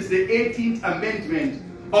freedom, which is the 18th Amendment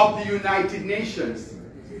of the United Nations.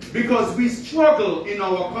 Because we struggle in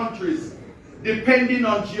our countries, depending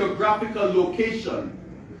on geographical location,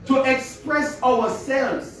 to express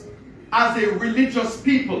ourselves as a religious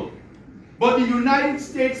people. But the United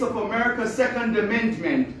States of America's Second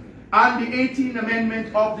Amendment and the 18th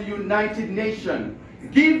Amendment of the United Nations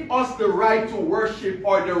give us the right to worship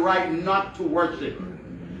or the right not to worship.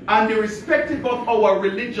 And irrespective of our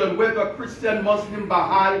religion, whether Christian, Muslim,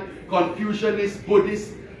 Baha'i, Confucianist,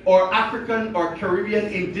 Buddhist, or African or Caribbean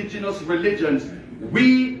indigenous religions,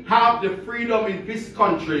 we have the freedom in this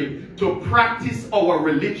country to practice our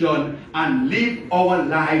religion and live our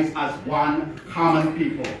lives as one common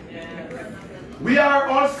people. We are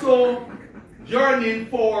also yearning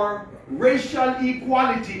for racial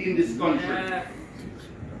equality in this country.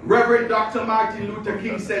 Reverend Dr. Martin Luther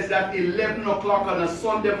King says that 11 o'clock on a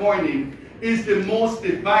Sunday morning is the most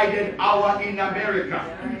divided hour in America.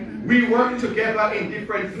 We work together in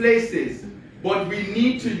different places, but we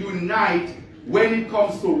need to unite when it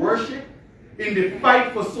comes to worship, in the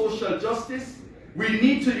fight for social justice. We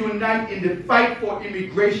need to unite in the fight for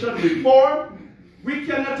immigration reform. We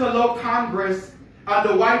cannot allow Congress and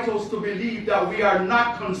the White House to believe that we are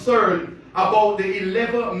not concerned about the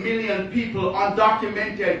 11 million people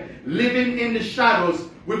undocumented living in the shadows,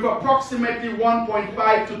 with approximately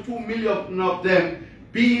 1.5 to 2 million of them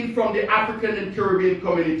being from the African and Caribbean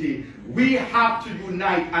community. We have to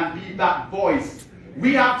unite and be that voice.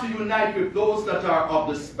 We have to unite with those that are of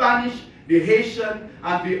the Spanish, the Haitian,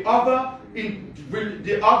 and the other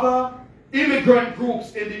immigrant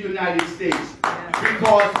groups in the United States,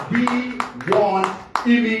 because we want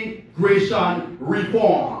immigration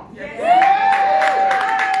reform.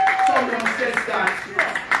 Someone says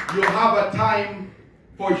that you have a time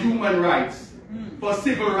for human rights, for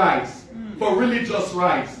civil rights, for religious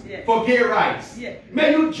rights, for gay rights.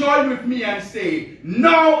 May you join with me and say,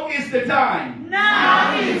 now is the time.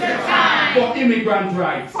 Now is the time for immigrant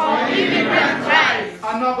rights. For immigrant rights.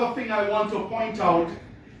 Another thing I want to point out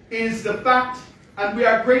is the fact, and we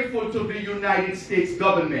are grateful to the United States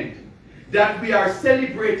government, that we are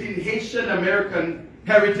celebrating Haitian American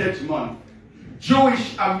Heritage Month,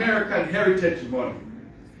 Jewish American Heritage Month,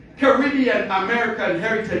 Caribbean American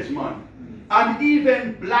Heritage Month, and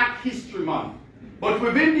even Black History Month. But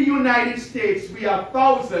within the United States, we have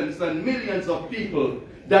thousands and millions of people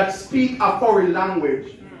that speak a foreign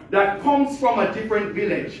language, that comes from a different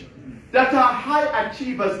village, that are high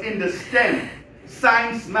achievers in the STEM,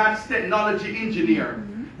 science, maths, technology, engineer.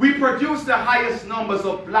 We produce the highest numbers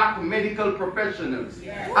of Black medical professionals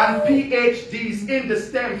and PhDs in the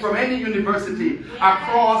STEM from any university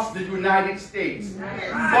across the United States.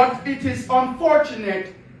 But it is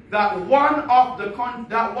unfortunate that one of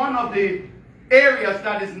the areas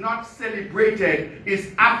that is not celebrated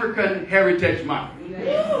is African Heritage Month.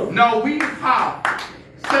 Now we have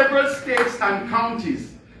several states and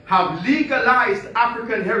counties have legalized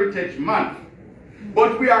African Heritage Month,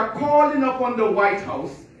 but we are calling upon the White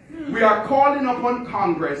House, we are calling upon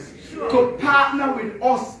Congress to partner with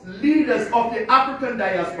us, leaders of the African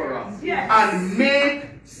diaspora, and make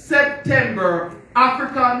September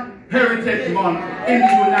African Heritage Month in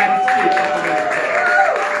the United States of America.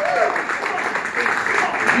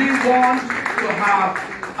 We want to have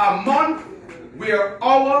a month where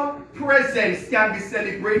our presence can be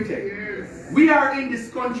celebrated. We are in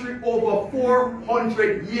this country over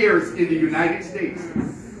 400 years in the United States.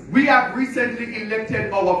 We have recently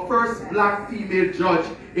elected our first Black female judge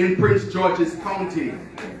in Prince George's County,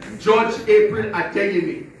 Judge April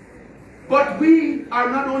Adeyemi. But we are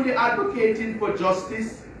not only advocating for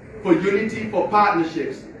justice, for unity, for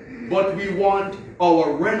partnerships, but we want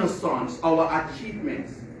our renaissance, our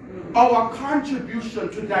achievements, our contribution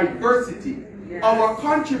to diversity, our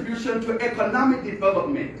contribution to economic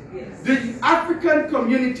development. The African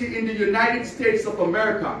community in the United States of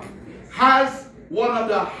America has one of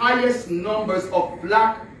the highest numbers of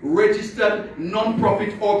Black registered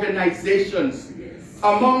non-profit organizations,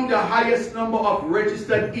 among the highest number of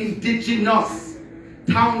registered indigenous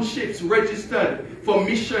townships registered for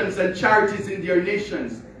missions and charities in their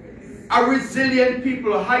nations. A resilient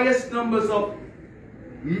people, highest numbers of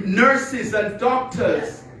nurses and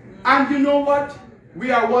doctors. And you know what? We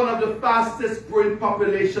are one of the fastest growing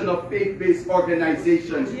population of faith-based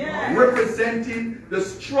organizations, representing the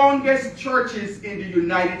strongest churches in the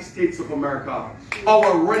United States of America.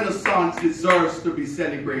 Our renaissance deserves to be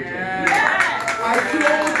celebrated. I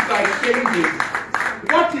close by saying this.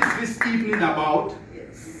 what is this evening about?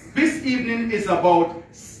 This evening is about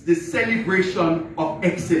the celebration of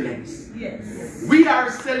excellence. Yes. We are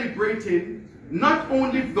celebrating not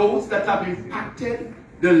only those that have impacted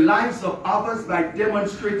the lives of others by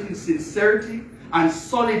demonstrating sincerity and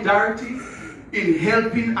solidarity in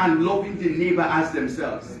helping and loving the neighbor as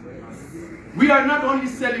themselves. We are not only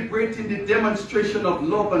celebrating the demonstration of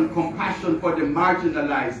love and compassion for the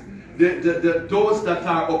marginalized, those that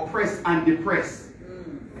are oppressed and depressed,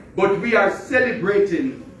 but we are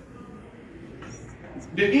celebrating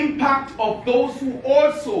the impact of those who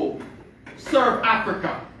also serve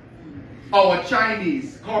Africa, our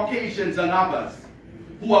Chinese, Caucasians, and others,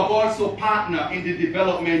 who have also partnered in the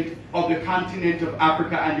development of the continent of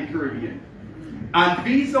Africa and the Caribbean. And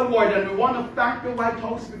these awards, and we want to thank the White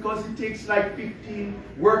House because it takes like 15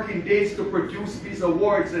 working days to produce these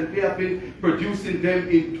awards, and they have been producing them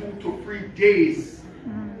in 2 to 3 days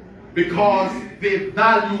because they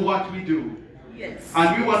value what we do. Yes.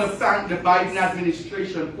 And we want to thank the Biden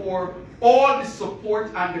administration for all the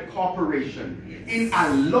support and the cooperation in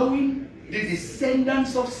allowing the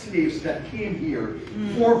descendants of slaves that came here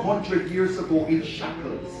 400 years ago in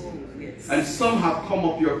shackles. And some have come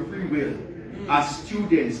of your free will as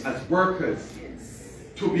students, as workers,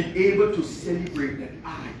 to be able to celebrate that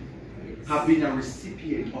I have been a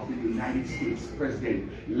recipient of the United States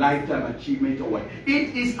President Lifetime Achievement Award.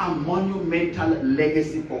 It is a monumental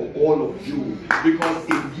legacy for all of you, because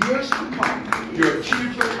in years to come, your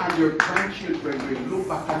children and your grandchildren will look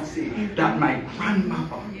back and say that my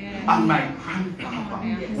grandmother and my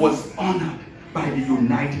grandfather was honored by the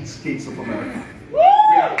United States of America. We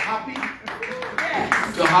are happy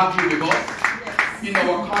to have you with us. In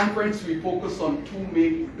our conference, we focus on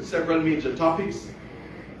several major topics: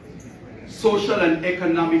 social and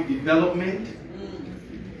economic development,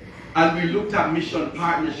 and we looked at mission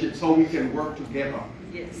partnerships, how we can work together.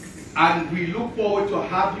 Yes. And we look forward to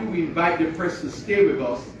have you. We invite the press to stay with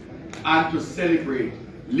us and to celebrate.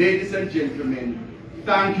 Ladies and gentlemen,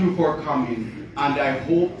 thank you for coming, and I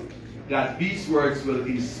hope that these words will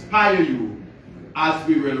inspire you as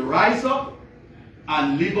we will rise up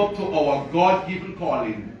and live up to our God-given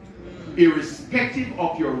calling, irrespective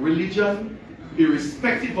of your religion,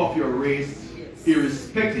 irrespective of your race,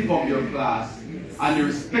 irrespective of your class, and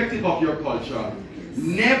irrespective of your culture.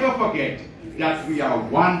 Never forget that we are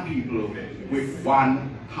one people with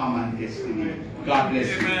one common destiny. God bless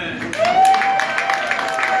you.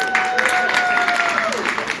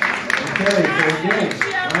 Okay, so again,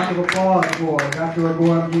 round of applause for Dr.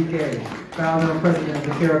 Agora Buke, founder and president of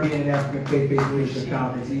the Caribbean and African Faith-Based Leadership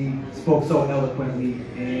Conference. He spoke so eloquently,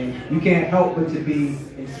 and you can't help but to be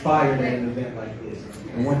inspired at an event like this.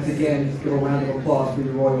 And once again, let's give a round of applause for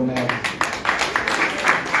your Royal Majesty.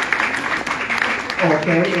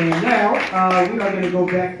 Okay, and now we are going to go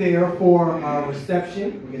back there for our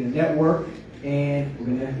reception. We're going to network, and we're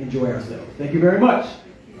going to enjoy ourselves. Thank you very much.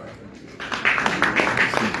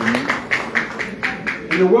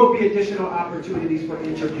 And there will be additional opportunities for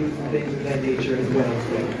interviews and things of that nature as well.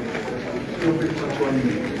 So feel free to join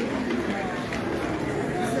me.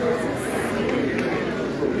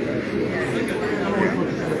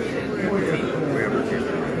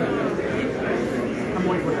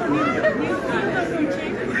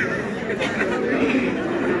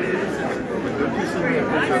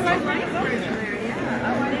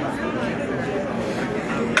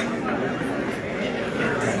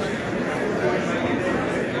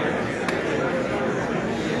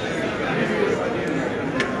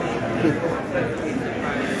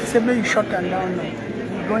 Simply you shut them down now.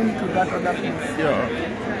 You're going to that other place. Yeah.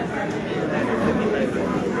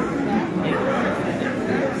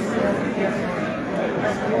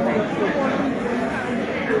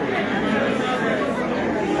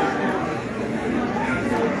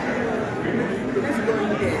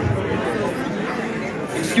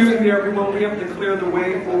 Excuse me, everyone. We have to clear the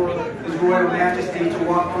way for His Royal Majesty to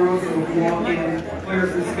walk through. So if you all can clear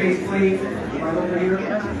some space, please. Right over here.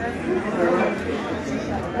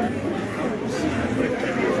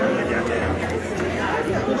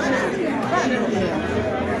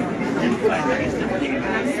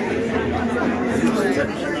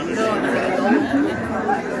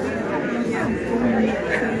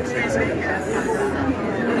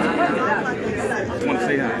 Just want to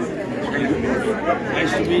say hi.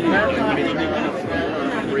 Nice to meet you.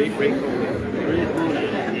 Great, great. Very cool.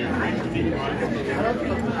 Nice to meet you.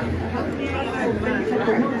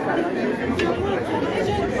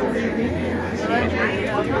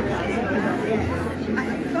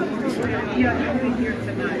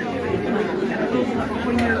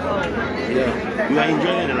 Yeah, you are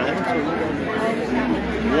enjoying it, right?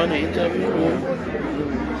 You want to interview?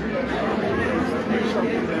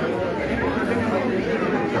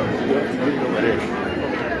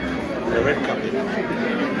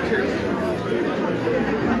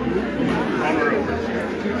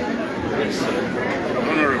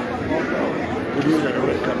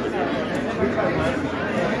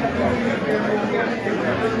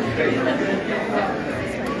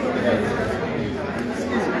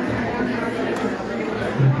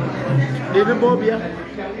 David Bobia.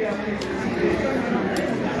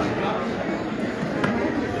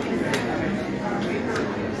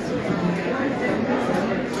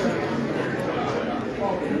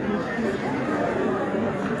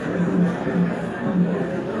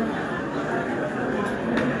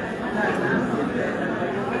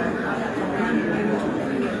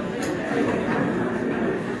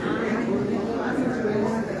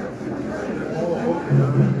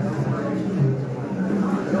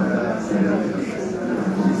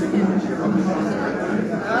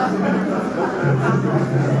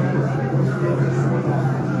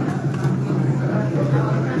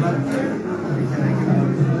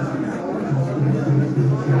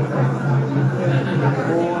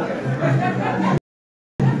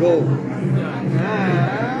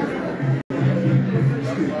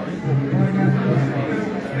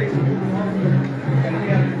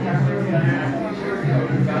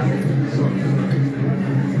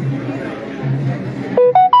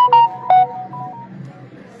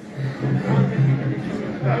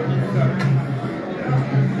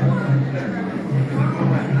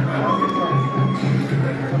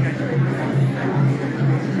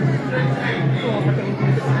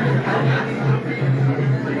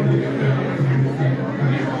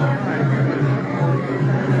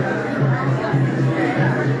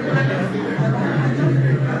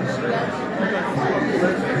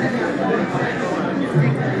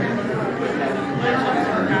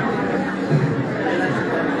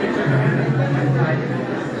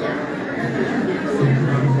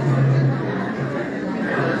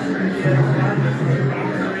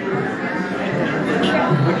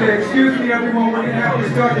 Okay, excuse me everyone, we're going to have to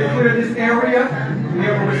start to clear this area. We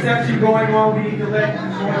have a reception going on, we need to let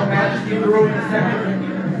Royal Majesty through in a second.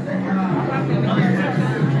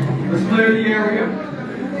 Let's clear the area.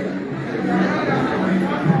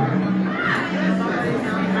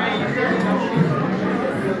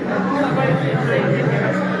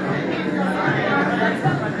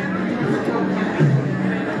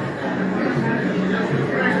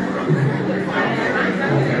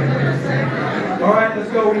 All right, let's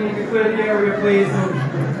go. We need to clear the area, please.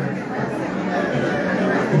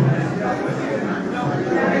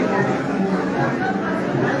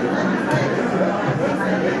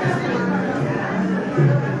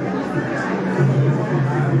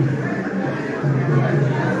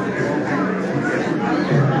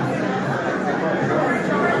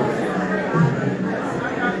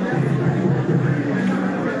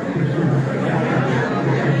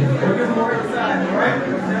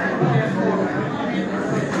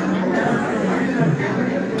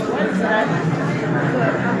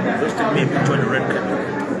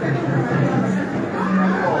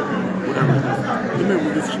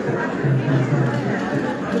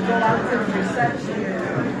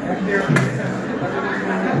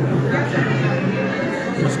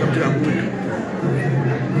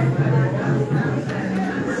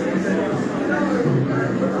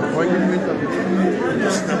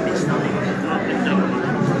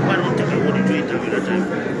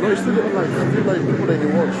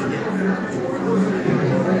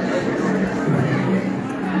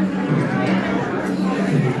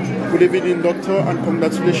 Good evening, Doctor, and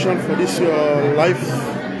congratulations for this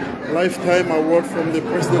lifetime award from the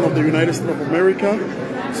President of the United States of America.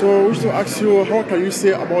 So I wish to ask you, how can you say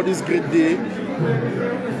about this great day?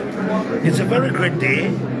 It's a very great day,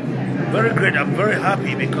 very great. I'm very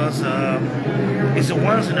happy because it's a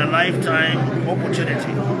once-in-a-lifetime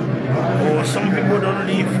opportunity. Or some people don't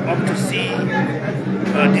live up to see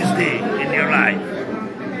this day in their life.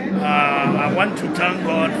 I want to thank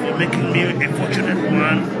God for making me a fortunate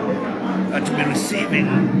one to be receiving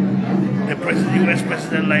the U.S.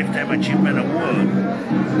 President Lifetime Achievement Award.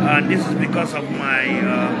 And this is because of my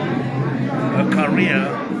career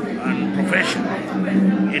and profession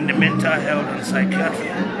in the mental health and psychiatry.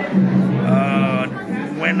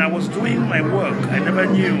 When I was doing my work, I never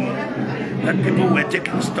knew that people were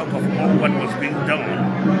taking stock of all what was being done.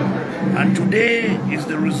 And today is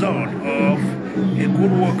the result of a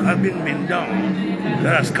good work having been done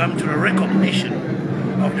that has come to the recognition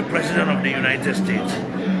of the President of the United States.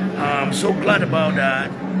 I'm so glad about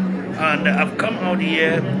that, and I've come out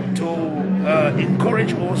here to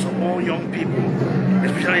encourage also all young people,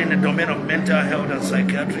 especially in the domain of mental health and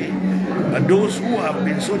psychiatry, those who have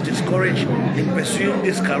been so discouraged in pursuing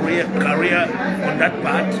this career on that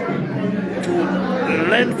path. to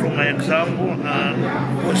learn from my example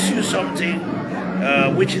and pursue something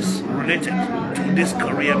which is related to this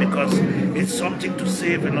career, because it's something to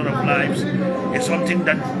save a lot of lives. It's something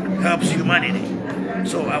that helps humanity.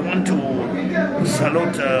 So I want to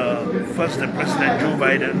salute first the President Joe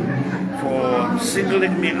Biden for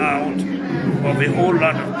singling me out of a whole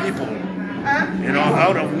lot of people. You know,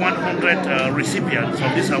 out of 100 recipients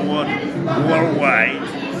of this award worldwide,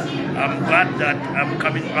 I'm glad that I'm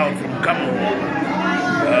coming out from Cameroon.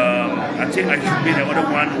 I think I should be the other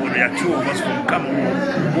one, when there are two of us from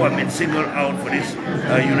Cameroon who have been singled out for this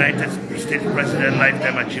United States President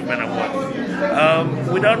Lifetime Achievement Award.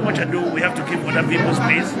 Without much ado, we have to give other people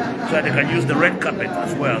space so that they can use the red carpet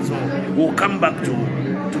as well. So we'll come back to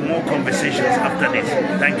more conversations after this.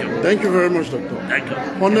 Thank you. Thank you very much, Doctor. Thank you.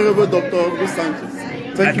 Honorable Dr. Sanchez.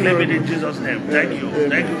 Thank you very much. In Jesus' name. Thank you.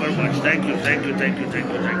 Thank you very much. Thank you. Thank you. Thank you. Thank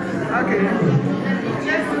you. Thank you. Okay.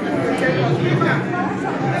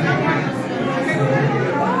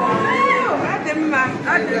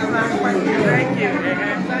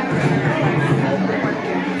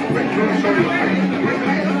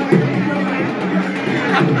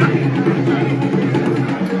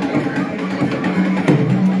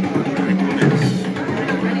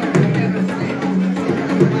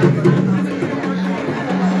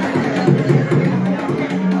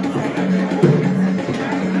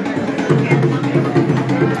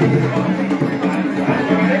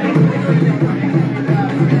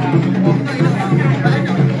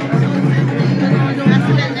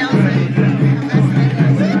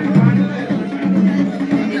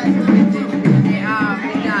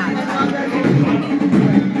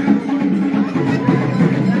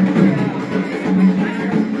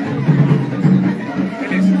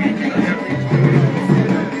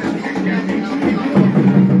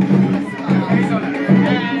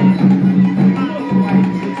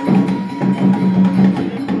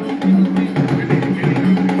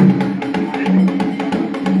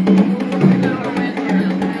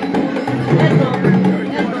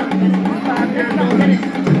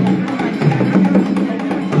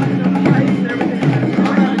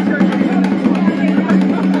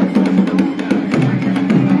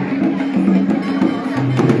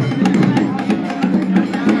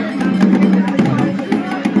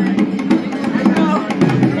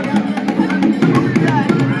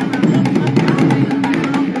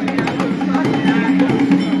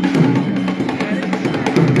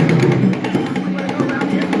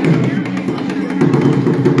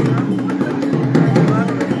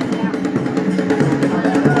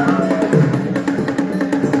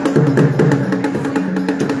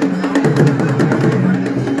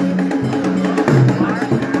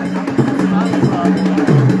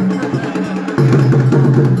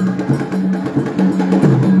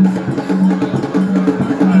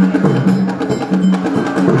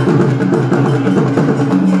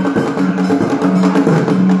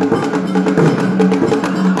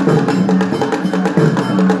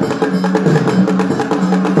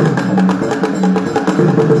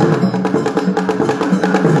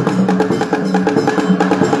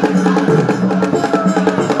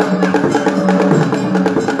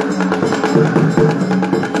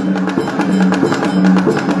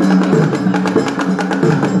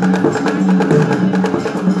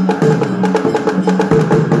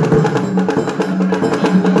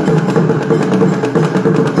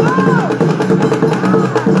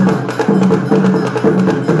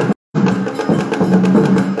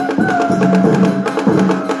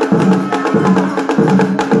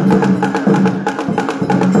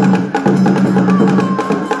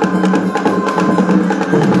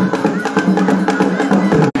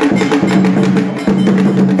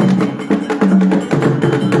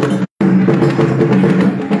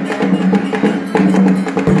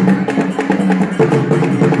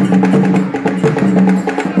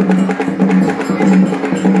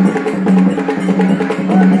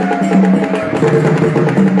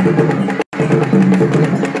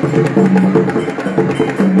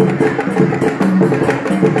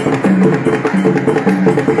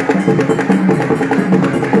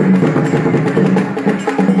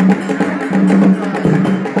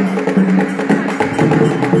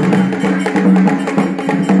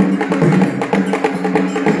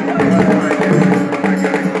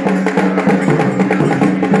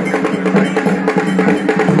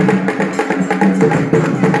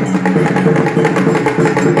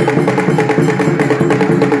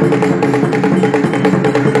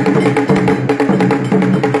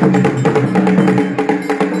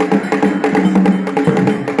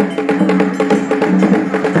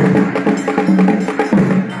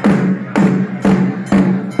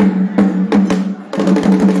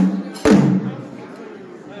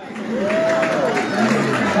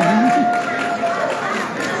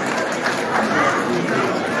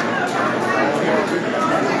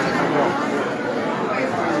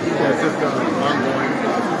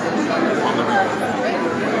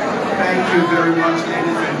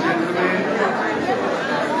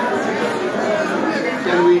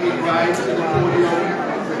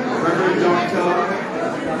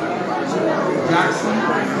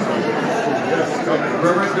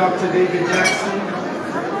 Dr. David Jackson.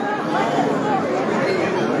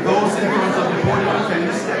 Those in front of the podium, can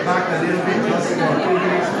you step back a little bit just for a few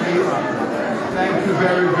minutes, please? Thank you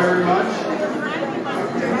very, very much.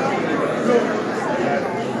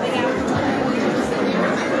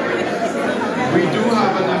 We do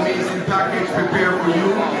have an amazing package prepared for you,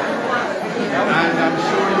 and I'm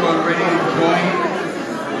sure you're already enjoying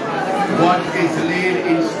what is laid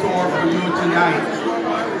in store for you tonight.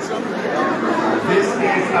 This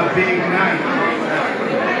is a big night.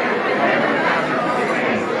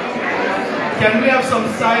 Can we have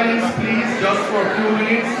some silence, please, just for a few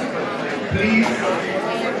minutes? Please.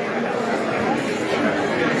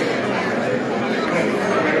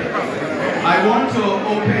 I want to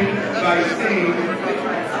open by saying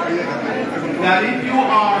that if you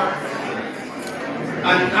are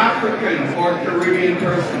an African or Caribbean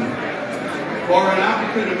person, or an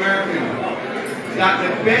African American, that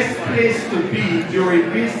the best place to be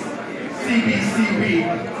during this CBC week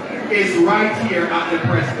is right here at the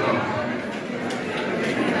Press Club.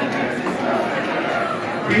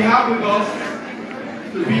 We have with us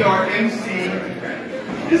to be our MC,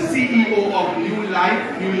 the CEO of New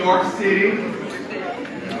Life, New York City,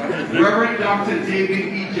 Reverend Dr.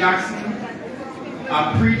 David E. Jackson,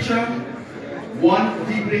 a preacher, one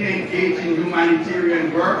deeply engaged in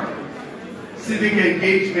humanitarian work, civic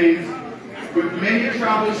engagement, with many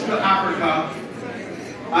travels to Africa,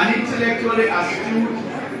 an intellectually astute,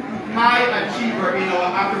 high achiever in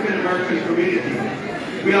our African American community.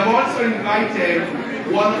 We have also invited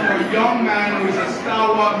one of our young men who is a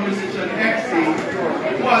stalwart musician, Exy,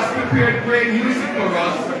 who has prepared great music for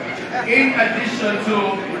us, in addition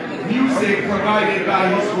to music provided by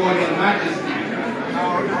His Royal Majesty.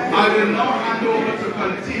 I will now hand over to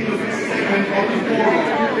continue this segment of the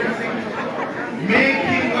forum. Make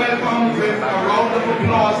him welcome with a round of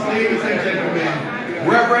applause, ladies and gentlemen,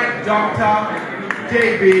 Reverend Dr.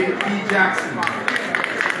 David E. Jackson.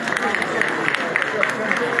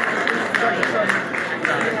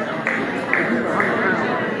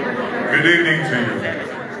 Good evening to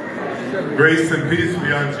you. Grace and peace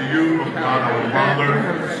be unto you from God our Father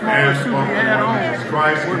and from our Lord Jesus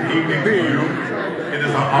Christ. Good evening to you. It is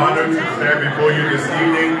an honor to stand before you this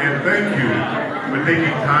evening, and thank you for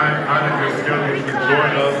taking time out of your schedule to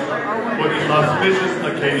join us for this auspicious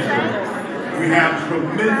occasion. We have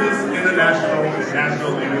tremendous international and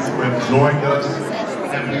national leaders who have joined us,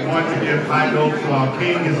 and we want to give high notes to our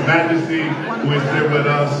King, His Majesty, who is here with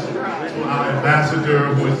us, to our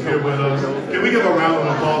ambassador who is here with us. Can we give a round of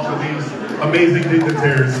applause for these amazing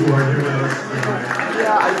dignitaries who are here with us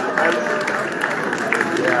tonight?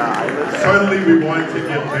 Certainly we want to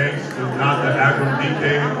give thanks to Dr. Akram DK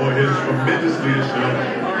for his tremendous leadership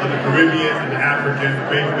of the Caribbean and African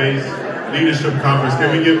Faith-Based Leadership Conference.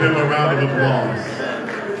 Can we give him a round of applause?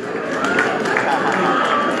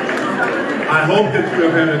 I hope that you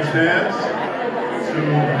have had a chance to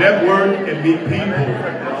network and meet people.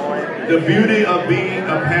 The beauty of being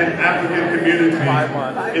a Pan-African community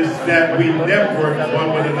is that we network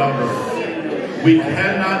one with another. We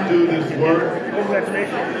cannot do this work.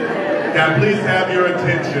 Can I please have your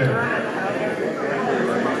attention?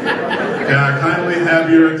 Can I kindly have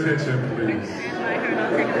your attention, please?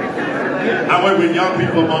 I work with young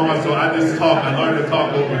people among us, so I just talk. I learn to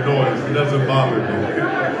talk over noise. It doesn't bother me.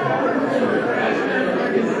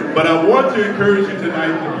 But I want to encourage you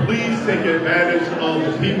tonight to please take advantage of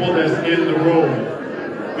the people that's in the room.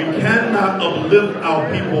 We cannot uplift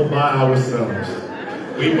our people by ourselves.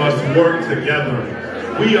 We must work together.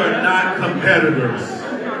 We are not competitors.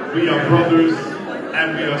 We are brothers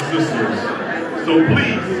and we are sisters. So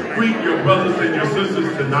please greet your brothers and your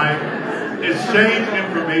sisters tonight, exchange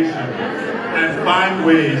information, and find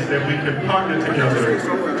ways that we can partner together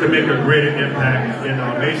to make a greater impact in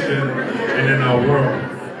our nation and in our world.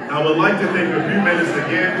 I would like to take a few minutes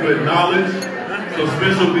again to acknowledge some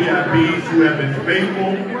special VIPs who have been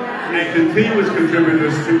faithful and continuous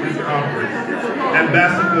contributors to this conference.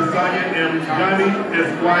 Ambassador Sonia M. Johnny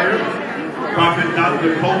Esquire, Prophet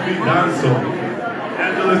Dr. Kofi Danso,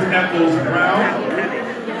 Angeles Eccles Brown,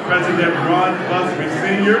 President Ron Busby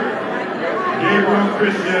Sr., Gabriel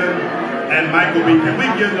Christian, and Michael B. Can we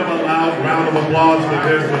give them a loud round of applause for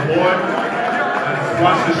their support and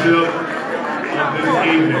sponsorship of this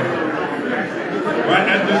evening? Right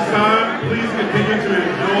at this time, please continue to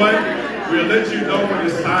enjoy. We'll let you know when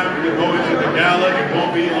it's time to go into the gala. It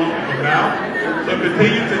won't be long from now. So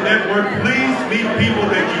continue to network. Please meet people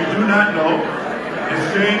that you do not know.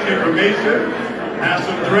 Exchange information. Have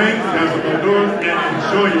some drinks, have some hors d'oeuvres, and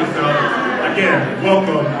enjoy yourself. Again,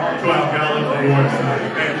 welcome to our gala awards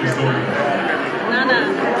night. Thank you so much.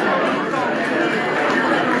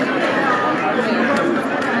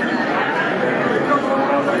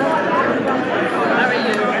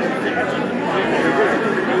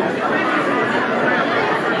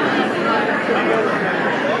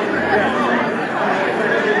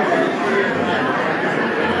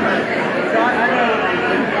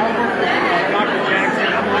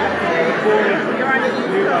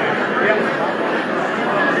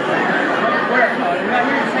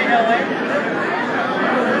 LA?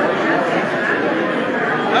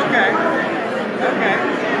 Okay. Okay.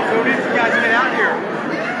 So when did you guys get out here?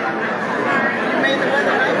 You made the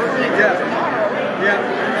weather nice. Yeah. Yeah.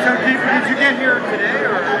 So did you get here today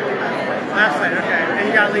or last night? Okay. And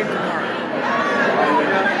you gotta leave tomorrow.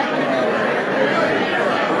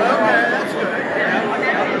 Okay, that's good. Yeah,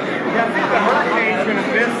 I think the hurricane's gonna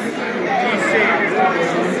miss DC.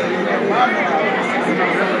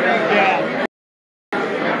 Yeah.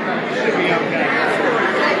 Should be okay.